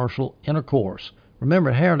and commercial intercourse.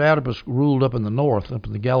 Remember, Herod Antipas ruled up in the north, up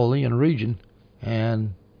in the Galilean region,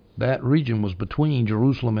 and that region was between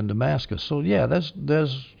Jerusalem and Damascus. So yeah,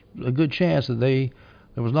 there's a good chance that there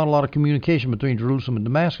was not a lot of communication between Jerusalem and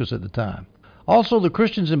Damascus at the time. Also, the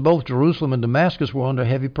Christians in both Jerusalem and Damascus were under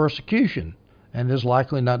heavy persecution, and there's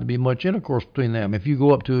likely not to be much intercourse between them. If you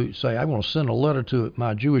go up to, say, I want to send a letter to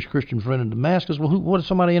my Jewish Christian friend in Damascus, well, what if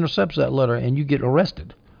somebody intercepts that letter and you get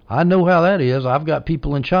arrested? I know how that is. I've got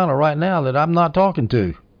people in China right now that I'm not talking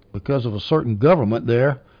to because of a certain government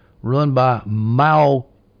there run by run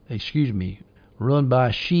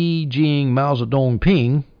by Xi Jinping Mao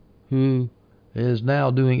Zedong, who is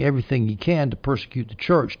now doing everything he can to persecute the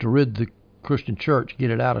church, to rid the Christian church,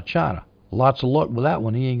 get it out of China. Lots of luck with that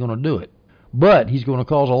one. He ain't going to do it. But he's going to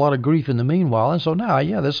cause a lot of grief in the meanwhile. And so now,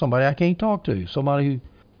 yeah, there's somebody I can't talk to. Somebody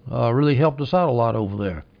who really helped us out a lot over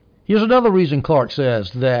there. Here's another reason Clark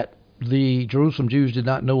says that the Jerusalem Jews did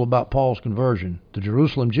not know about Paul's conversion. The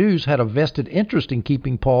Jerusalem Jews had a vested interest in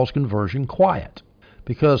keeping Paul's conversion quiet,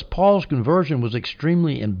 because Paul's conversion was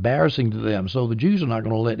extremely embarrassing to them. So the Jews are not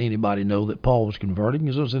going to let anybody know that Paul was converting,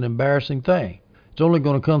 because it was an embarrassing thing. It's only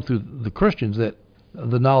going to come through the Christians, that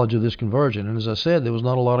the knowledge of this conversion. And as I said, there was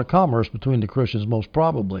not a lot of commerce between the Christians, most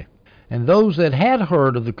probably. And those that had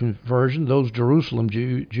heard of the conversion, those Jerusalem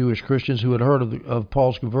Jewish Christians who had heard of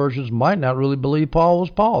Paul's conversions, might not really believe Paul was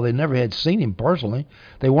Paul. They never had seen him personally.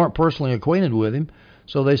 They weren't personally acquainted with him.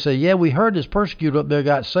 So they say, yeah, we heard this persecutor up there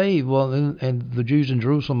got saved. Well, and the Jews in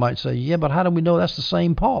Jerusalem might say, yeah, but how do we know that's the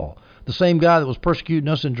same Paul? The same guy that was persecuting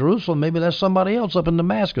us in Jerusalem, maybe that's somebody else up in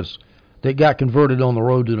Damascus that got converted on the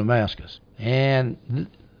road to Damascus. And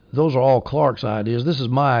those are all Clark's ideas. This is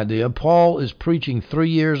my idea. Paul is preaching 3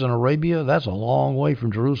 years in Arabia. That's a long way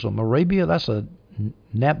from Jerusalem. Arabia, that's the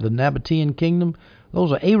Nabatean kingdom.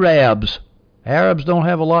 Those are Arabs. Arabs don't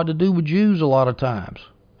have a lot to do with Jews a lot of times.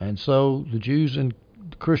 And so the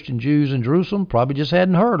Christian Jews in Jerusalem probably just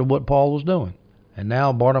hadn't heard of what Paul was doing. And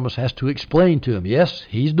now Barnabas has to explain to him, yes,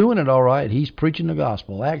 he's doing it all right. He's preaching the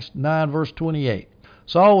gospel. Acts 9, verse 28.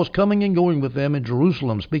 Saul was coming and going with them in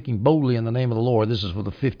Jerusalem, speaking boldly in the name of the Lord. This is for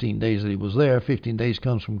the 15 days that he was there. 15 days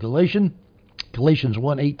comes from Galatians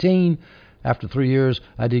 1:18. After 3 years,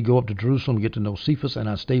 I did go up to Jerusalem to get to know Cephas, and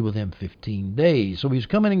I stayed with him 15 days. So he was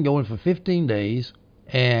coming and going for 15 days,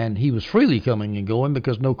 and he was freely coming and going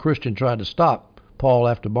because no Christian tried to stop Paul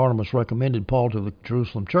after Barnabas recommended Paul to the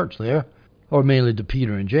Jerusalem church there, or mainly to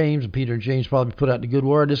Peter and James. And Peter and James probably put out the good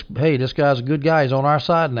word. This guy's a good guy. He's on our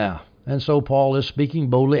side now. And so Paul is speaking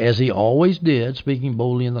boldly, as he always did, speaking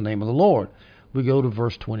boldly in the name of the Lord. We go to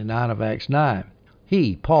verse 29 of Acts 9.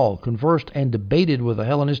 He, Paul, conversed and debated with the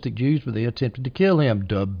Hellenistic Jews, but they attempted to kill him.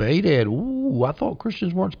 Debated. Ooh, I thought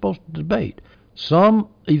Christians weren't supposed to debate. Some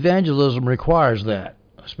evangelism requires that,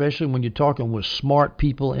 especially when you're talking with smart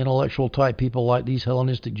people, intellectual type people like these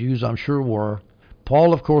Hellenistic Jews, I'm sure were.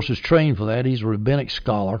 Paul, of course, is trained for that. He's a rabbinic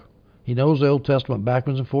scholar. He knows the Old Testament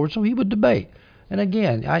backwards and forwards, so he would debate. And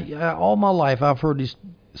again, I all my life I've heard these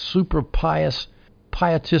super pious,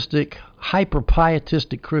 pietistic,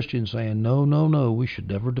 hyper-pietistic Christians saying, no, we should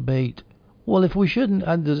never debate. Well, if we shouldn't,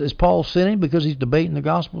 is Paul sinning because he's debating the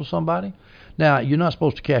gospel with somebody? Now, you're not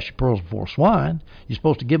supposed to cast your pearls before swine. You're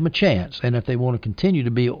supposed to give them a chance. And if they want to continue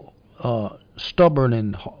to be stubborn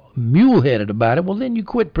and mule-headed about it, well, then you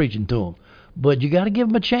quit preaching to them. But you got to give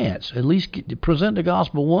them a chance. At least present the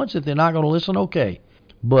gospel once. If they're not going to listen, okay.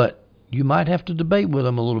 But you might have to debate with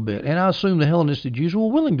them a little bit. And I assume the Hellenistic Jews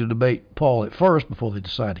were willing to debate Paul at first before they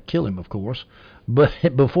decided to kill him, of course. But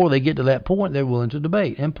before they get to that point, they're willing to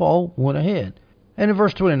debate. And Paul went ahead. And in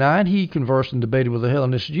verse 29, he conversed and debated with the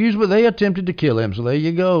Hellenistic Jews, but they attempted to kill him. So there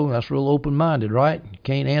you go. That's real open-minded, right? You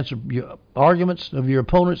can't answer your arguments of your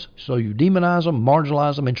opponents, so you demonize them,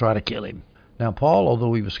 marginalize them, and try to kill him. Now, Paul,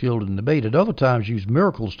 although he was skilled in debate, at other times used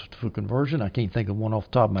miracles for conversion. I can't think of one off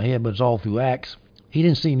the top of my head, but it's all through Acts. He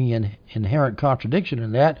didn't see any inherent contradiction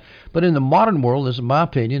in that. But in the modern world, this is my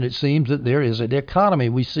opinion, it seems that there is a dichotomy.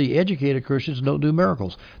 We see educated Christians don't do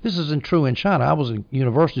miracles. This isn't true in China. I was in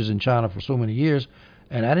universities in China for so many years,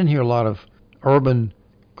 and I didn't hear a lot of urban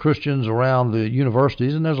Christians around the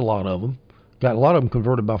universities, and there's a lot of them. Got a lot of them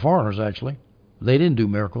converted by foreigners, actually. They didn't do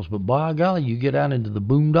miracles, but by golly, you get out into the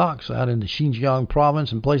boondocks, out into Xinjiang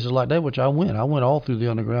province and places like that, which I went. I went all through the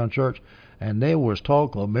underground church, and there was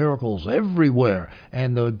talk of miracles everywhere,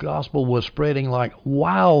 and the gospel was spreading like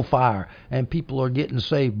wildfire, and people are getting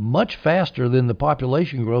saved much faster than the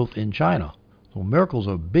population growth in China. So miracles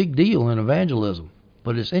are a big deal in evangelism.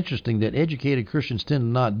 But it's interesting that educated Christians tend to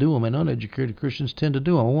not do them, and uneducated Christians tend to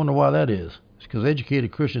do them. I wonder why that is. It's because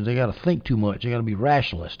educated Christians, they got to think too much. They got to be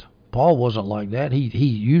rationalist. Paul wasn't like that. He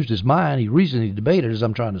used his mind. He reasoned. He debated, as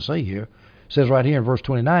I'm trying to say here. It says right here in verse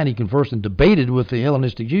 29, he conversed and debated with the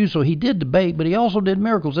Hellenistic Jews. So he did debate, but he also did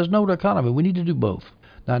miracles. There's no dichotomy. We need to do both.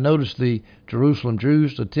 Now notice the Jerusalem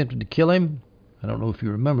Jews attempted to kill him. I don't know if you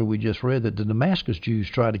remember, we just read that the Damascus Jews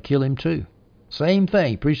tried to kill him too. Same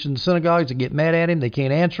thing. Priests in the synagogues, they get mad at him. They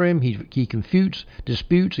can't answer him. He confutes,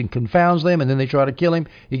 disputes, and confounds them, and then they try to kill him.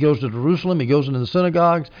 He goes to Jerusalem. He goes into the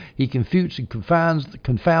synagogues. He confutes and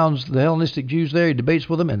confounds the Hellenistic Jews there. He debates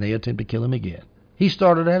with them, and they attempt to kill him again. He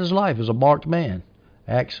started out his life as a marked man.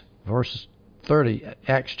 Acts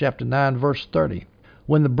chapter 9, verse 30.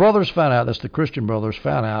 When the brothers found out, that's the Christian brothers,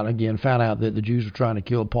 found out that the Jews were trying to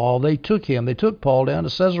kill Paul, they took Paul down to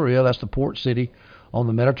Caesarea. That's the port city on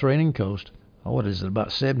the Mediterranean coast. What is it,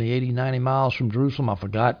 about 70, 80, 90 miles from Jerusalem? I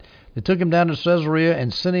forgot. They took him down to Caesarea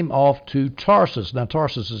and sent him off to Tarsus. Now,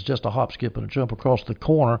 Tarsus is just a hop, skip, and a jump across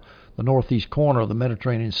the northeast corner of the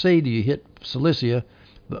Mediterranean Sea. You hit Cilicia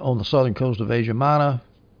on the southern coast of Asia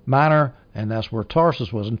Minor, and that's where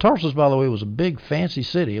Tarsus was. And Tarsus, by the way, was a big, fancy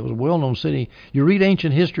city. It was a well-known city. You read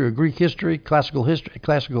ancient history or Greek history, classical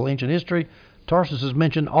ancient history, Tarsus is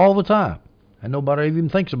mentioned all the time. And nobody even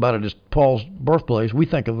thinks about it as Paul's birthplace. We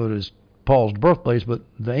think of it as Paul's birthplace, but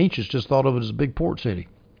the ancients just thought of it as a big port city.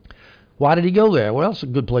 Why did he go there? Well, it's a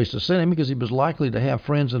good place to send him because he was likely to have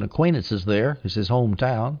friends and acquaintances there. It's his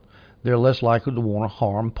hometown. They're less likely to want to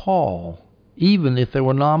harm Paul, even if they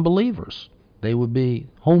were non-believers. They would be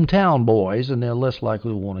hometown boys, and they're less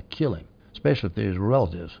likely to want to kill him, especially if they're his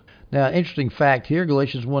relatives. Now, interesting fact here,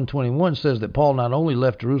 Galatians 1:21 says that Paul not only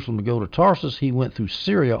left Jerusalem to go to Tarsus, he went through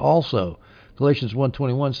Syria also. Galatians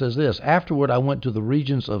 1:21 says this, afterward I went to the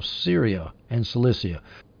regions of Syria and Cilicia.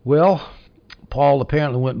 Well, Paul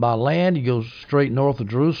apparently went by land. He goes straight north of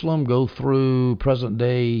Jerusalem, go through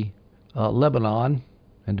present-day Lebanon.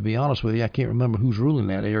 And to be honest with you, I can't remember who's ruling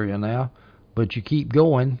that area now. But you keep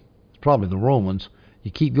going. It's probably the Romans.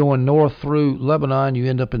 You keep going north through Lebanon, you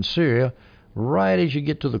end up in Syria. Right as you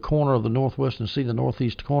get to the corner of the northwestern sea, the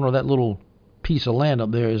northeast corner, that little piece of land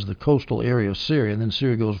up there is the coastal area of Syria, and then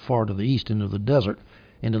Syria goes far to the east into the desert,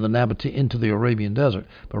 into the Arabian desert.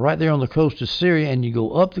 But right there on the coast is Syria, and you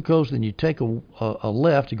go up the coast, and you take a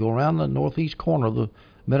left, you go around the northeast corner of the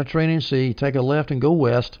Mediterranean Sea, you take a left and go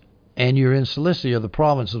west, and you're in Cilicia, the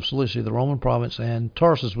province of Cilicia, the Roman province, and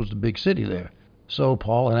Tarsus was the big city there. So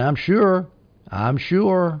Paul, and I'm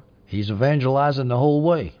sure he's evangelizing the whole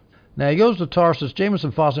way. Now he goes to Tarsus.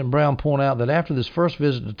 Jamieson, Fausset, and Brown point out that after this first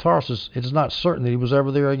visit to Tarsus, it is not certain that he was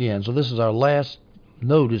ever there again. So this is our last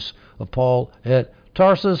notice of Paul at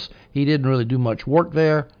Tarsus. He didn't really do much work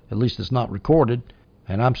there. At least it's not recorded.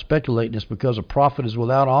 And I'm speculating it's because a prophet is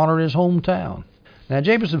without honor in his hometown. Now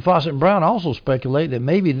Jamieson, Fausset, and Brown also speculate that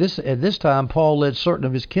maybe at this time Paul led certain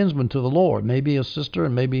of his kinsmen to the Lord. Maybe his sister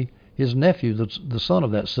and maybe his nephew, the son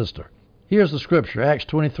of that sister. Here's the scripture, Acts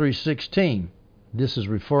 23:16. This is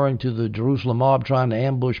referring to the Jerusalem mob trying to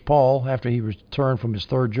ambush Paul after he returned from his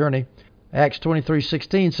third journey. Acts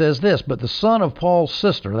 23:16 says this, but the son of Paul's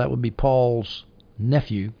sister, that would be Paul's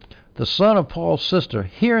nephew, the son of Paul's sister,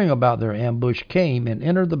 hearing about their ambush, came and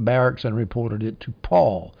entered the barracks and reported it to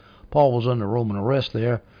Paul. Paul was under Roman arrest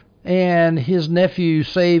there, and his nephew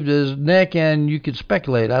saved his neck, and you could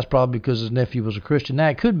speculate that's probably because his nephew was a Christian. Now,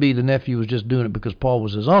 it could be the nephew was just doing it because Paul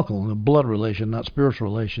was his uncle, in a blood relation, not spiritual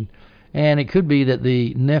relation. And it could be that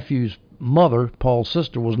the nephew's mother, Paul's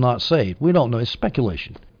sister, was not saved. We don't know. It's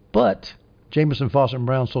speculation. But Jamieson, Fausset, and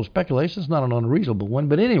Brown so speculates. It's not an unreasonable one.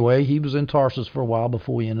 But anyway, he was in Tarsus for a while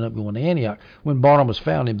before he ended up going to Antioch, when Barnabas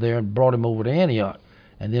found him there and brought him over to Antioch.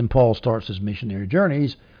 And then Paul starts his missionary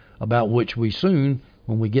journeys, about which we soon,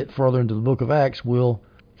 when we get further into the book of Acts, will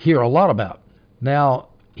hear a lot about. Now,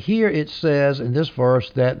 here it says in this verse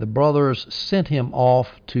that the brothers sent him off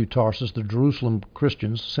to Tarsus. The Jerusalem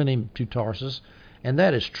Christians sent him to Tarsus, And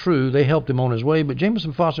that is true. They helped him on his way. But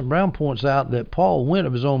Jameson, Fausset, and Brown points out that Paul went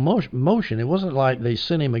of his own motion. It wasn't like they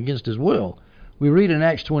sent him against his will. We read in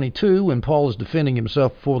Acts 22 when Paul is defending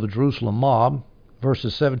himself before the Jerusalem mob,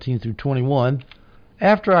 verses 17 through 21.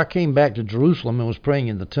 After I came back to Jerusalem and was praying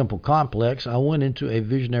in the temple complex, I went into a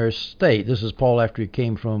visionary state. This is Paul after he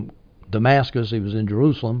came from Damascus. He was in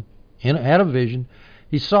Jerusalem, had a vision.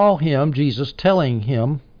 He saw him, Jesus, telling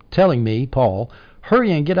me, Paul,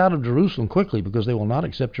 hurry and get out of Jerusalem quickly, because they will not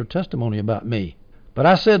accept your testimony about me. But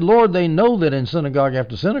I said, Lord, they know that in synagogue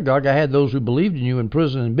after synagogue I had those who believed in you in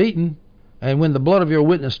prison and beaten. And when the blood of your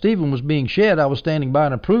witness Stephen was being shed, I was standing by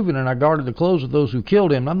and approving, and I guarded the clothes of those who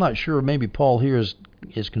killed him. I'm not sure, maybe Paul here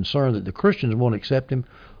is concerned that the Christians won't accept him,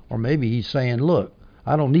 or maybe he's saying, look,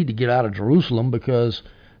 I don't need to get out of Jerusalem because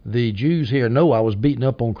the Jews here know I was beating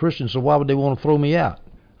up on Christians, so why would they want to throw me out?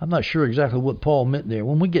 I'm not sure exactly what Paul meant there.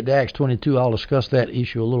 When we get to Acts 22, I'll discuss that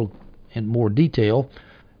issue a little in more detail.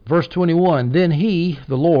 Verse 21, then he,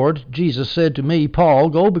 the Lord, Jesus, said to me, Paul,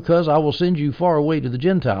 go, because I will send you far away to the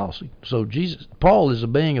Gentiles. So Paul is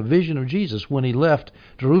obeying a vision of Jesus when he left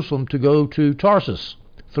Jerusalem to go to Tarsus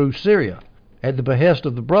through Syria at the behest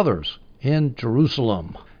of the brothers in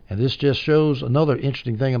Jerusalem. And this just shows another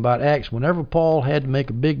interesting thing about Acts. Whenever Paul had to make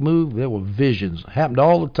a big move, there were visions. It happened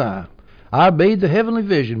all the time. I obeyed the heavenly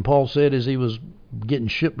vision, Paul said as he was getting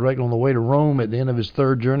shipwrecked on the way to Rome at the end of his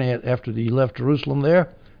third journey after he left Jerusalem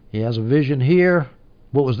there. He has a vision here.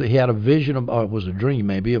 He had a vision, it was a dream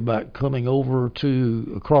maybe, about crossing over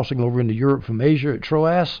into Europe from Asia at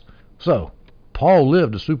Troas. So, Paul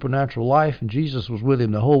lived a supernatural life, and Jesus was with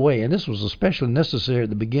him the whole way. And this was especially necessary at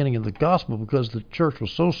the beginning of the gospel because the church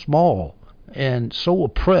was so small and so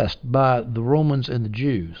oppressed by the Romans and the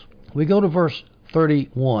Jews. We go to verse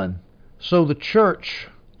 31. So the church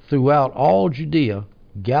throughout all Judea,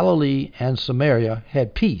 Galilee, and Samaria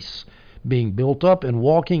had peace, being built up and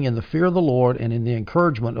walking in the fear of the Lord and in the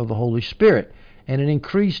encouragement of the Holy Spirit. And it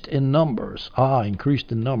increased in numbers.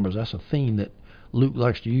 Increased in numbers. That's a theme that Luke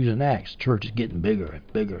likes to use in Acts. The church is getting bigger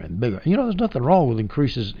and bigger and bigger. There's nothing wrong with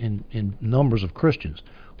increases in numbers of Christians.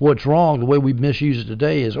 What's wrong, the way we misuse it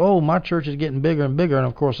today, is, my church is getting bigger and bigger, and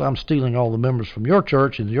of course I'm stealing all the members from your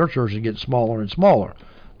church, and your church is getting smaller and smaller.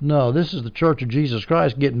 No, this is the Church of Jesus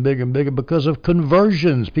Christ getting bigger and bigger because of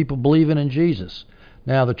conversions, people believing in Jesus.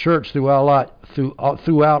 Now, the church throughout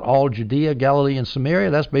all Judea, Galilee, and Samaria,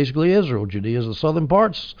 that's basically Israel. Judea is the southern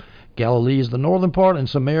parts, Galilee is the northern part, and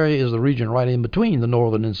Samaria is the region right in between the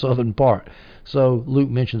northern and southern part. So Luke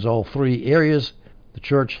mentions all three areas. The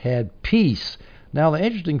church had peace. Now, the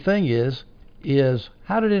interesting thing is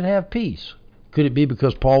how did it have peace? Could it be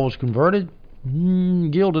because Paul was converted?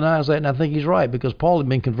 Gill denies that, and I think he's right, because Paul had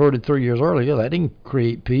been converted 3 years earlier. That didn't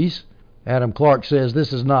create peace. Adam Clark says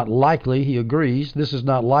this is not likely. He agrees. This is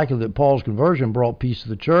not likely that Paul's conversion brought peace to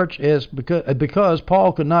the church, because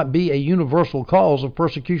Paul could not be a universal cause of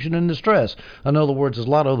persecution and distress. In other words, there's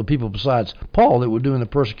a lot of other people besides Paul that were doing the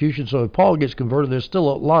persecution, so if Paul gets converted, there's still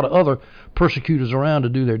a lot of other persecutors around to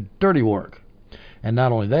do their dirty work. And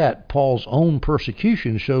not only that, Paul's own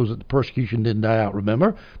persecution shows that the persecution didn't die out.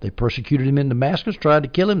 Remember, they persecuted him in Damascus, tried to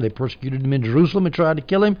kill him. They persecuted him in Jerusalem and tried to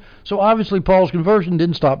kill him. So obviously Paul's conversion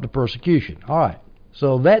didn't stop the persecution. All right,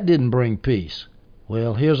 so that didn't bring peace.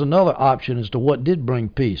 Well, here's another option as to what did bring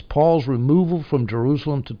peace. Paul's removal from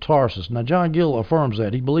Jerusalem to Tarsus. Now, John Gill affirms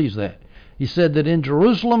that. He believes that. He said that in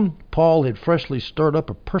Jerusalem, Paul had freshly stirred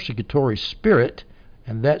up a persecutory spirit,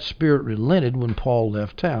 and that spirit relented when Paul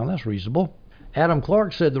left town. That's reasonable. Adam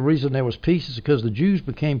Clark said the reason there was peace is because the Jews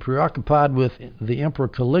became preoccupied with the Emperor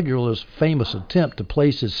Caligula's famous attempt to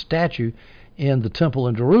place his statue in the temple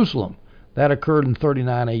in Jerusalem. That occurred in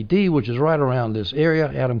 39 AD, which is right around this area.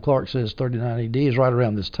 Adam Clark says 39 AD is right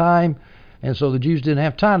around this time. And so the Jews didn't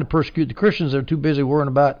have time to persecute the Christians. They were too busy worrying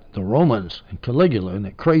about the Romans and Caligula and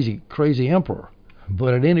that crazy, crazy emperor.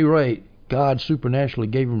 But at any rate, God supernaturally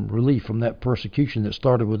gave them relief from that persecution that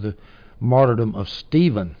started with the martyrdom of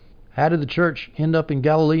Stephen. How did the church end up in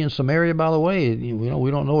Galilee and Samaria, by the way? We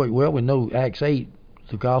don't know it well. We know Acts 8,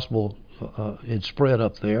 the gospel had spread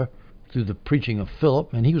up there through the preaching of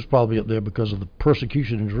Philip, and he was probably up there because of the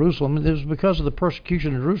persecution in Jerusalem. And it was because of the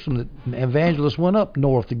persecution in Jerusalem that evangelists went up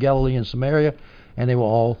north to Galilee and Samaria, and they were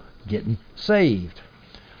all getting saved.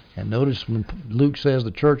 And notice when Luke says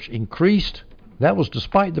the church increased, that was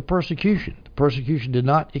despite the persecution. The persecution did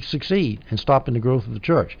not succeed in stopping the growth of the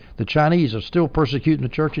church. The Chinese are still persecuting the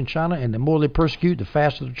church in China, and the more they persecute, the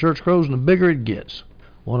faster the church grows and the bigger it gets.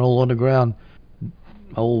 One old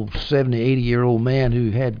 70, 80-year-old man who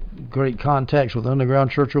had great contacts with the underground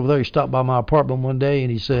church over there, he stopped by my apartment one day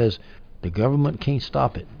and he says, the government can't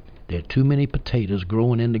stop it. There are too many potatoes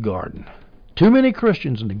growing in the garden. Too many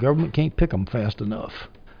Christians, and the government can't pick them fast enough.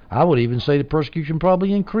 I would even say the persecution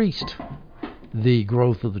probably increased the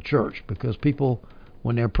growth of the church, because people,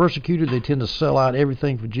 when they're persecuted, they tend to sell out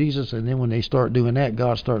everything for Jesus, and then when they start doing that,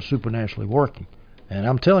 God starts supernaturally working. And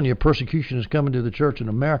I'm telling you, persecution is coming to the church in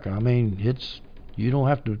America. I mean, you don't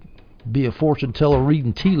have to be a fortune teller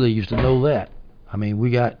reading tea leaves to know that. I mean,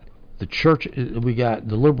 we got the church, we got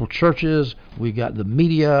the liberal churches, we got the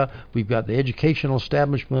media, we've got the educational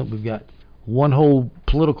establishment, we've got one whole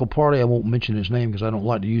political party. I won't mention his name because I don't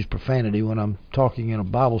like to use profanity when I'm talking in a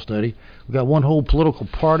Bible study. We've got one whole political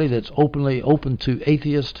party that's open to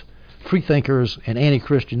atheists, freethinkers, and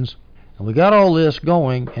anti-Christians. And we got all this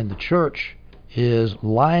going, and the church is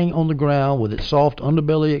lying on the ground with its soft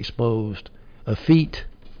underbelly exposed, effete,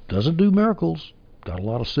 doesn't do miracles, got a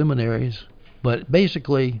lot of seminaries, but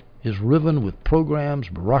basically is riven with programs,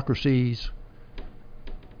 bureaucracies,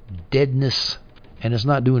 deadness, and it's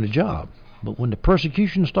not doing the job. But when the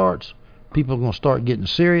persecution starts, people are going to start getting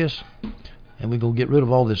serious, and we're going to get rid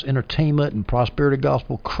of all this entertainment and prosperity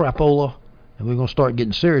gospel crapola, and we're going to start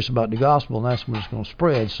getting serious about the gospel, and that's when it's going to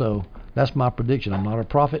spread. So that's my prediction. I'm not a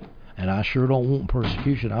prophet, and I sure don't want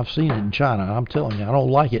persecution. I've seen it in China, and I'm telling you, I don't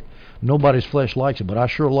like it. Nobody's flesh likes it, but I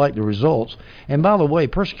sure like the results. And by the way,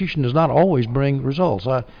 persecution does not always bring results.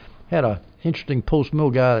 I had a interesting post-mill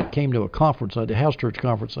guy that came to a conference, the house church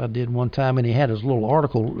conference I did one time, and he had his little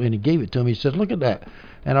article, and he gave it to me. He said, look at that.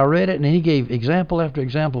 And I read it, and he gave example after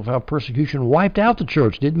example of how persecution wiped out the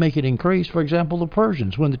church, didn't make it increase. For example, the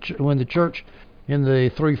Persians, when the church in the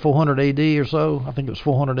 400 AD or so, I think it was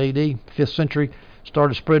 400 AD, 5th century,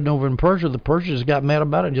 started spreading over in Persia, the Persians got mad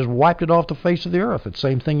about it and just wiped it off the face of the earth. It's the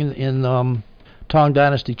same thing in Tang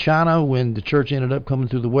Dynasty China, when the church ended up coming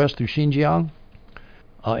through the west through Xinjiang.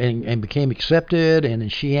 And became accepted, and in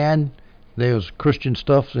Xi'an there was Christian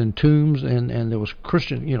stuff in tombs, and there was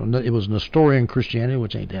Christian, it was Nestorian Christianity,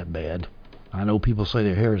 which ain't that bad. I know people say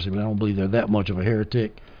they're heresy, but I don't believe they're that much of a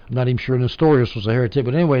heretic. I'm not even sure Nestorius was a heretic,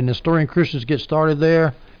 but anyway, Nestorian Christians get started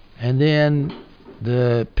there, and then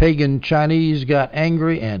the pagan Chinese got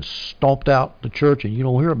angry and stomped out the church, and you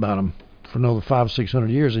don't hear about them for another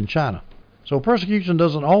 500-600 years in China. So persecution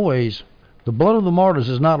doesn't always... The blood of the martyrs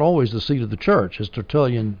is not always the seed of the church, as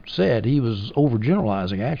Tertullian said. He was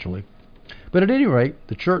overgeneralizing, actually. But at any rate,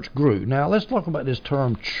 the church grew. Now, let's talk about this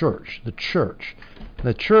term church, the church.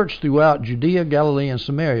 The church throughout Judea, Galilee, and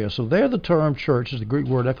Samaria. So there the term church is the Greek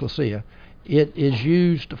word ekklesia. It is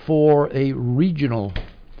used for the regional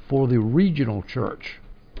church.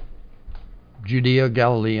 Judea,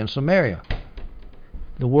 Galilee, and Samaria.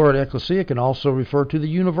 The word ecclesia can also refer to the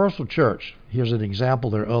universal church. Here's an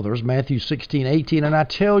example. There are others. Matthew 16:18, and I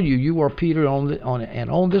tell you, you are Peter, and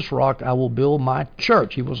on this rock I will build my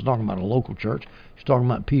church. He wasn't talking about a local church. He's talking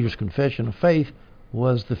about Peter's confession of faith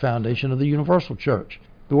was the foundation of the universal church.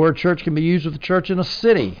 The word church can be used with the church in a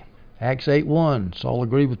city. Acts 8:1, Saul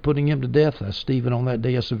agreed with putting him to death. As Stephen, on that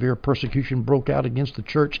day a severe persecution broke out against the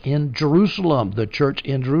church in Jerusalem. The church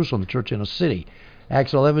in Jerusalem, the church in a city.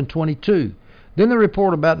 Acts 11:22. Then the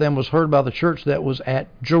report about them was heard by the church that was at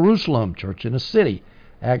Jerusalem, church in a city.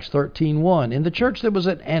 Acts 13:1. In the church that was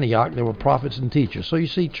at Antioch, there were prophets and teachers. So you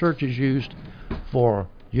see, church is used for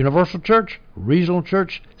universal church, regional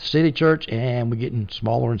church, city church, and we're getting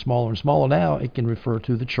smaller and smaller and smaller now. It can refer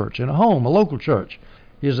to the church in a home, a local church.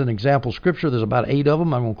 Here's an example scripture. There's about 8 of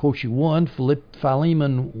them. I'm going to quote you one.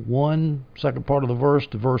 Philemon 1, second part of the verse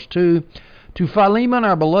to verse 2. To Philemon,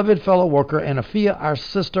 our beloved fellow worker, and Apphia, our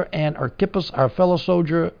sister, and Archippus, our fellow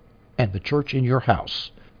soldier, and the church in your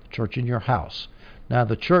house. The church in your house. Now,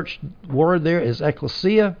 the church word there is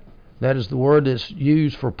ecclesia. That is the word that's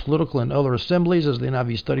used for political and other assemblies, as the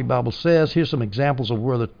NIV Study Bible says. Here's some examples of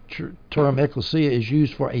where the term ecclesia is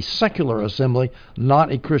used for a secular assembly,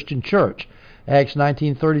 not a Christian church. Acts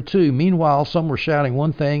 19:32. Meanwhile, some were shouting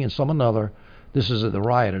one thing and some another. This is at the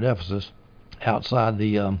riot at Ephesus, outside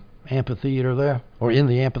the amphitheater there, or in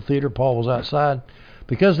the amphitheater. Paul was outside,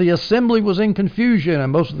 because the assembly was in confusion,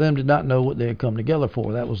 and most of them did not know what they had come together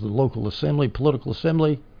for. That was the local assembly, political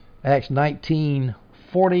assembly. Acts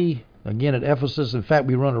 19:40, again at Ephesus. In fact,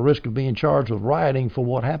 we run a risk of being charged with rioting for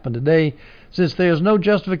what happened today, since there is no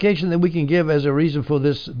justification that we can give as a reason for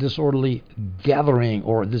this disorderly gathering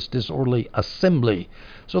or this disorderly assembly.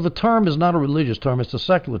 So the term is not a religious term, it's a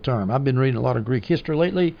secular term. I've been reading a lot of Greek history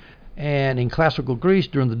lately, and in classical Greece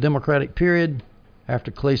during the democratic period, after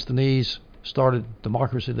Cleisthenes started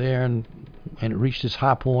democracy there, and it reached its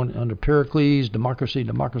high point under Pericles, democracy,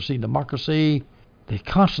 they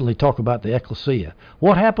constantly talk about the ecclesia.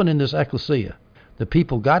 What happened in this ecclesia? The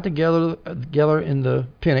people got together in the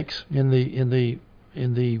Pnyx,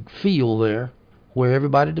 in the field there, where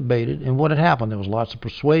everybody debated. And what had happened? There was lots of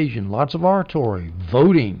persuasion, lots of oratory,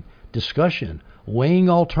 voting, discussion, weighing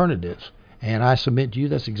alternatives. And I submit to you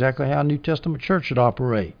that's exactly how a New Testament church should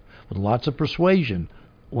operate, with lots of persuasion.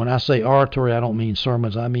 When I say oratory, I don't mean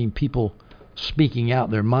sermons. I mean people speaking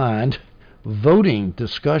out their mind, voting,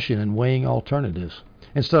 discussion, and weighing alternatives,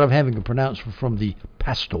 instead of having a pronouncement from the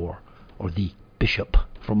pastor or the bishop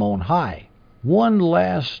from on high. One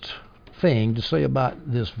last thing to say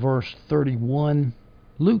about this verse 31.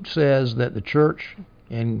 Luke says that the church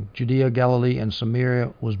in Judea, Galilee, and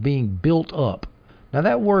Samaria was being built up. Now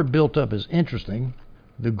that word built up is interesting.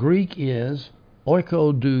 The Greek is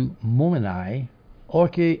oikodomumeni,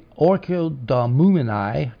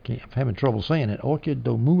 oikodomumeni, I'm having trouble saying it,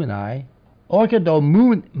 oikodomumeni,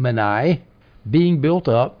 being built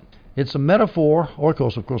up. It's a metaphor.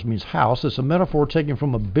 Oikos, of course, means house. It's a metaphor taken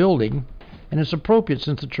from a building, and it's appropriate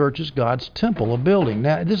since the church is God's temple, a building.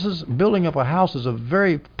 Now, this is building up a house is a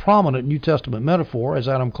very prominent New Testament metaphor, as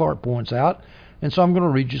Adam Clark points out, and so I'm going to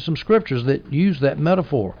read you some scriptures that use that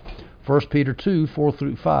metaphor. 1 Peter 2, 4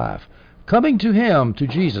 through 5. Coming to him, to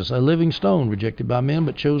Jesus, a living stone, rejected by men,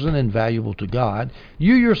 but chosen and valuable to God,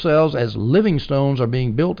 you yourselves as living stones are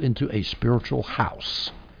being built into a spiritual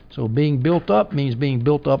house. So being built up means being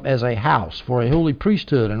built up as a house for a holy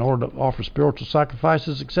priesthood in order to offer spiritual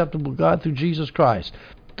sacrifices acceptable to God through Jesus Christ.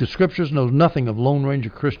 The Scriptures know nothing of Lone Ranger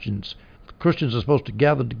Christians. Christians are supposed to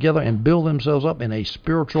gather together and build themselves up in a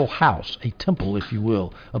spiritual house, a temple, if you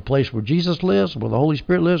will, a place where Jesus lives, where the Holy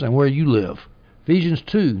Spirit lives, and where you live. Ephesians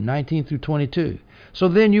 2, 19 through 22. So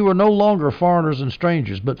then you are no longer foreigners and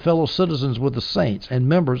strangers, but fellow citizens with the saints and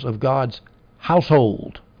members of God's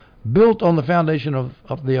household, built on the foundation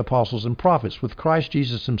of the apostles and prophets, with Christ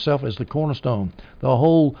Jesus himself as the cornerstone. The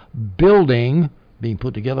whole building, being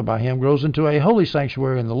put together by him, grows into a holy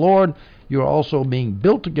sanctuary in the Lord. You are also being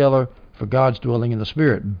built together for God's dwelling in the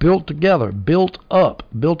Spirit. Built together, built up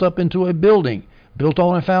into a building, built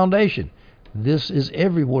on a foundation. This is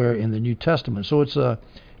everywhere in the New Testament. So it's a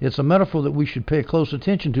metaphor that we should pay close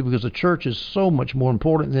attention to, because the church is so much more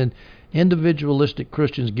important than individualistic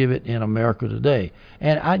Christians give it in America today.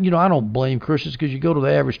 And I don't blame Christians, because you go to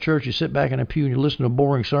the average church, you sit back in a pew and you listen to a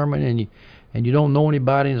boring sermon, and you don't know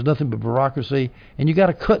anybody, and there's nothing but bureaucracy, and you got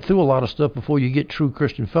to cut through a lot of stuff before you get true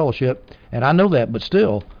Christian fellowship. And I know that, but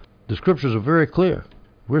still, the Scriptures are very clear.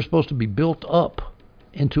 We're supposed to be built up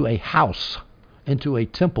into a house, into a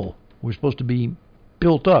temple. We're supposed to be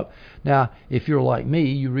built up. Now, if you're like me,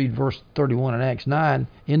 you read verse 31 in Acts 9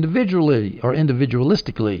 individually or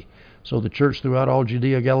individualistically. So the church throughout all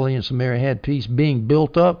Judea, Galilee, and Samaria had peace, being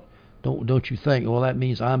built up. Don't you think, well, that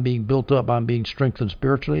means I'm being built up, I'm being strengthened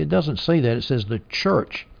spiritually? It doesn't say that. It says the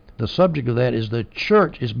church. The subject of that is the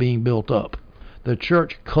church is being built up. The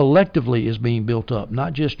church collectively is being built up,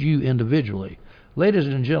 not just you individually. Ladies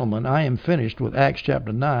and gentlemen, I am finished with Acts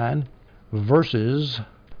chapter 9, verses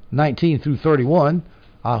 19 through 31.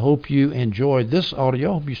 I hope you enjoyed this audio.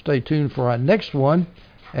 I hope you stay tuned for our next one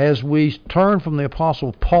as we turn from the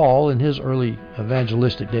Apostle Paul in his early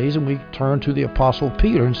evangelistic days, and we turn to the Apostle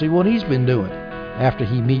Peter and see what he's been doing after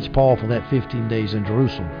he meets Paul for that 15 days in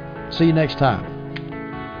Jerusalem. See you next time.